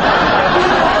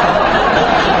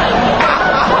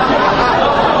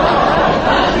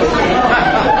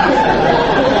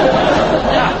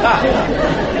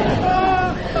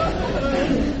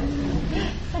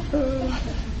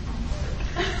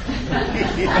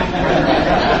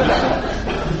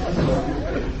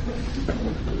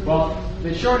 Well,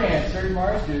 the short answer,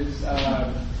 Marge, is,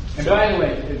 and by the way,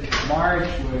 Marge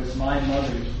was my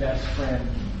mother's best friend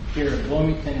here in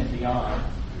Bloomington and beyond,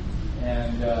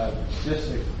 and just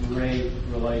a great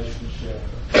relationship.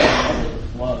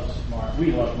 Loves Marge.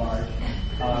 We love Marge.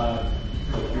 Oh,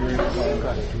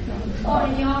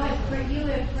 and y'all have prayed, you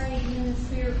have prayed in the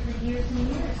Spirit for years and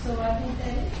years, so I think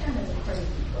that is kind of a crazy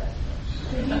question.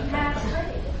 Did you pass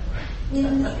prayed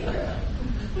in the Spirit?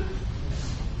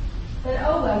 But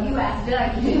you asked it,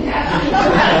 I didn't ask it.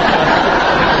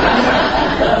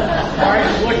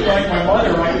 Marge looks like my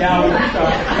mother right now.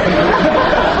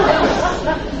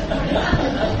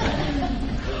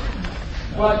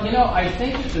 Well, I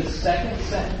think the second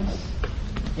sentence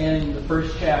in the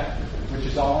first chapter, which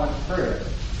is all on prayer,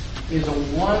 is a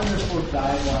wonderful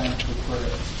guideline for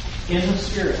prayer in the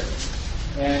Spirit.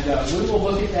 And we will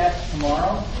look at that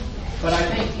tomorrow. But I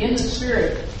think in the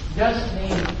Spirit doesn't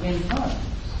mean in tongues.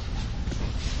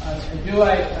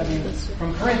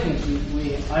 From Corinthians,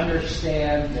 we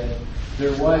understand that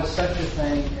there was such a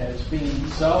thing as being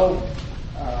so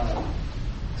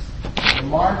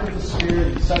marked with the Spirit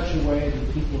in such a way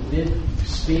that people did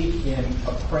speak in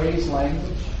a praise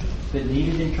language that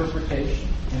needed interpretation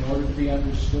in order to be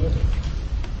understood.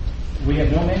 We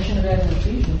have no mention of that in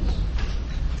Ephesians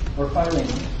or Philemon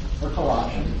or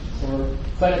Colossians.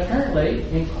 But apparently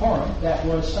in Corinth that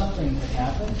was something that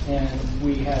happened, and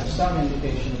we have some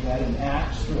indication of that in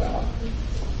Acts throughout.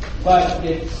 But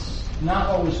it's not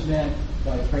always meant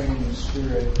by praying in the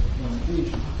Spirit in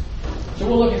Ephesians. So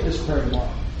we'll look at this prayer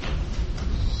tomorrow.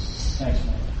 Thanks,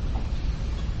 Mike.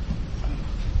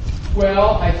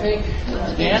 Well, I think,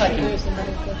 Dan, I can... You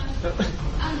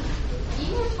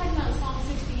were talking about Psalm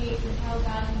 68 and how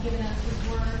God had given us His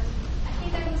Word. I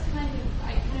think that was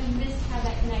I kind of missed how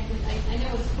that connected. I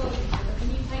know it's close here, but can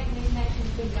you type in the connection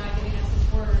between God giving us His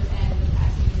Word and the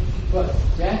passage in Ephesians? Well,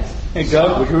 that's... Hey,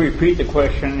 Doug, would you repeat the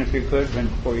question if you could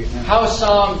before you... How is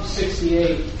Psalm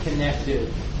 68 connected?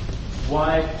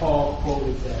 Why Paul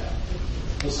quoted that?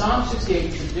 Well, Psalm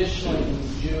 68 traditionally in the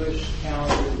Jewish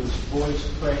calendar was voice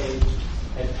praised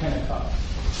at Pentecost.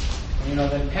 And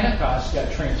then Pentecost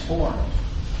got transformed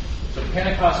So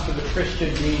Pentecost for the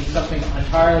Christian means something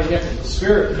entirely different. The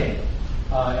Spirit came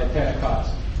at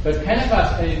Pentecost. But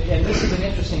Pentecost, and this is an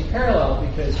interesting parallel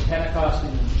because Pentecost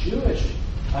in the Jewish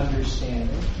understanding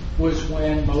was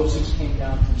when Moses came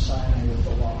down from Sinai with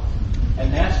the law.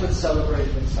 And that's what's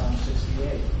celebrated in Psalm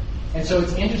 68. And so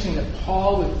it's interesting that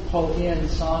Paul would pull in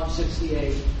Psalm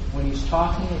 68 when he's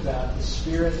talking about the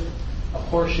Spirit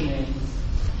apportioning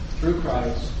through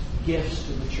Christ gifts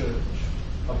to the church,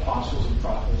 apostles and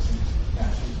prophets and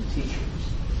pastors and teachers.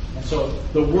 And so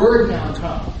the Word now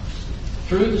comes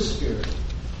through the Spirit.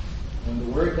 When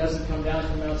the Word doesn't come down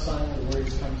from Mount Sinai, the Word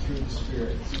has come through the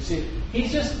Spirit. So you see,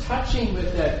 he's just touching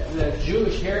with that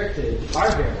Jewish heritage, our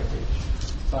heritage,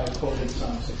 by quoting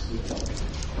Psalm 68.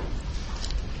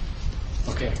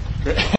 Okay.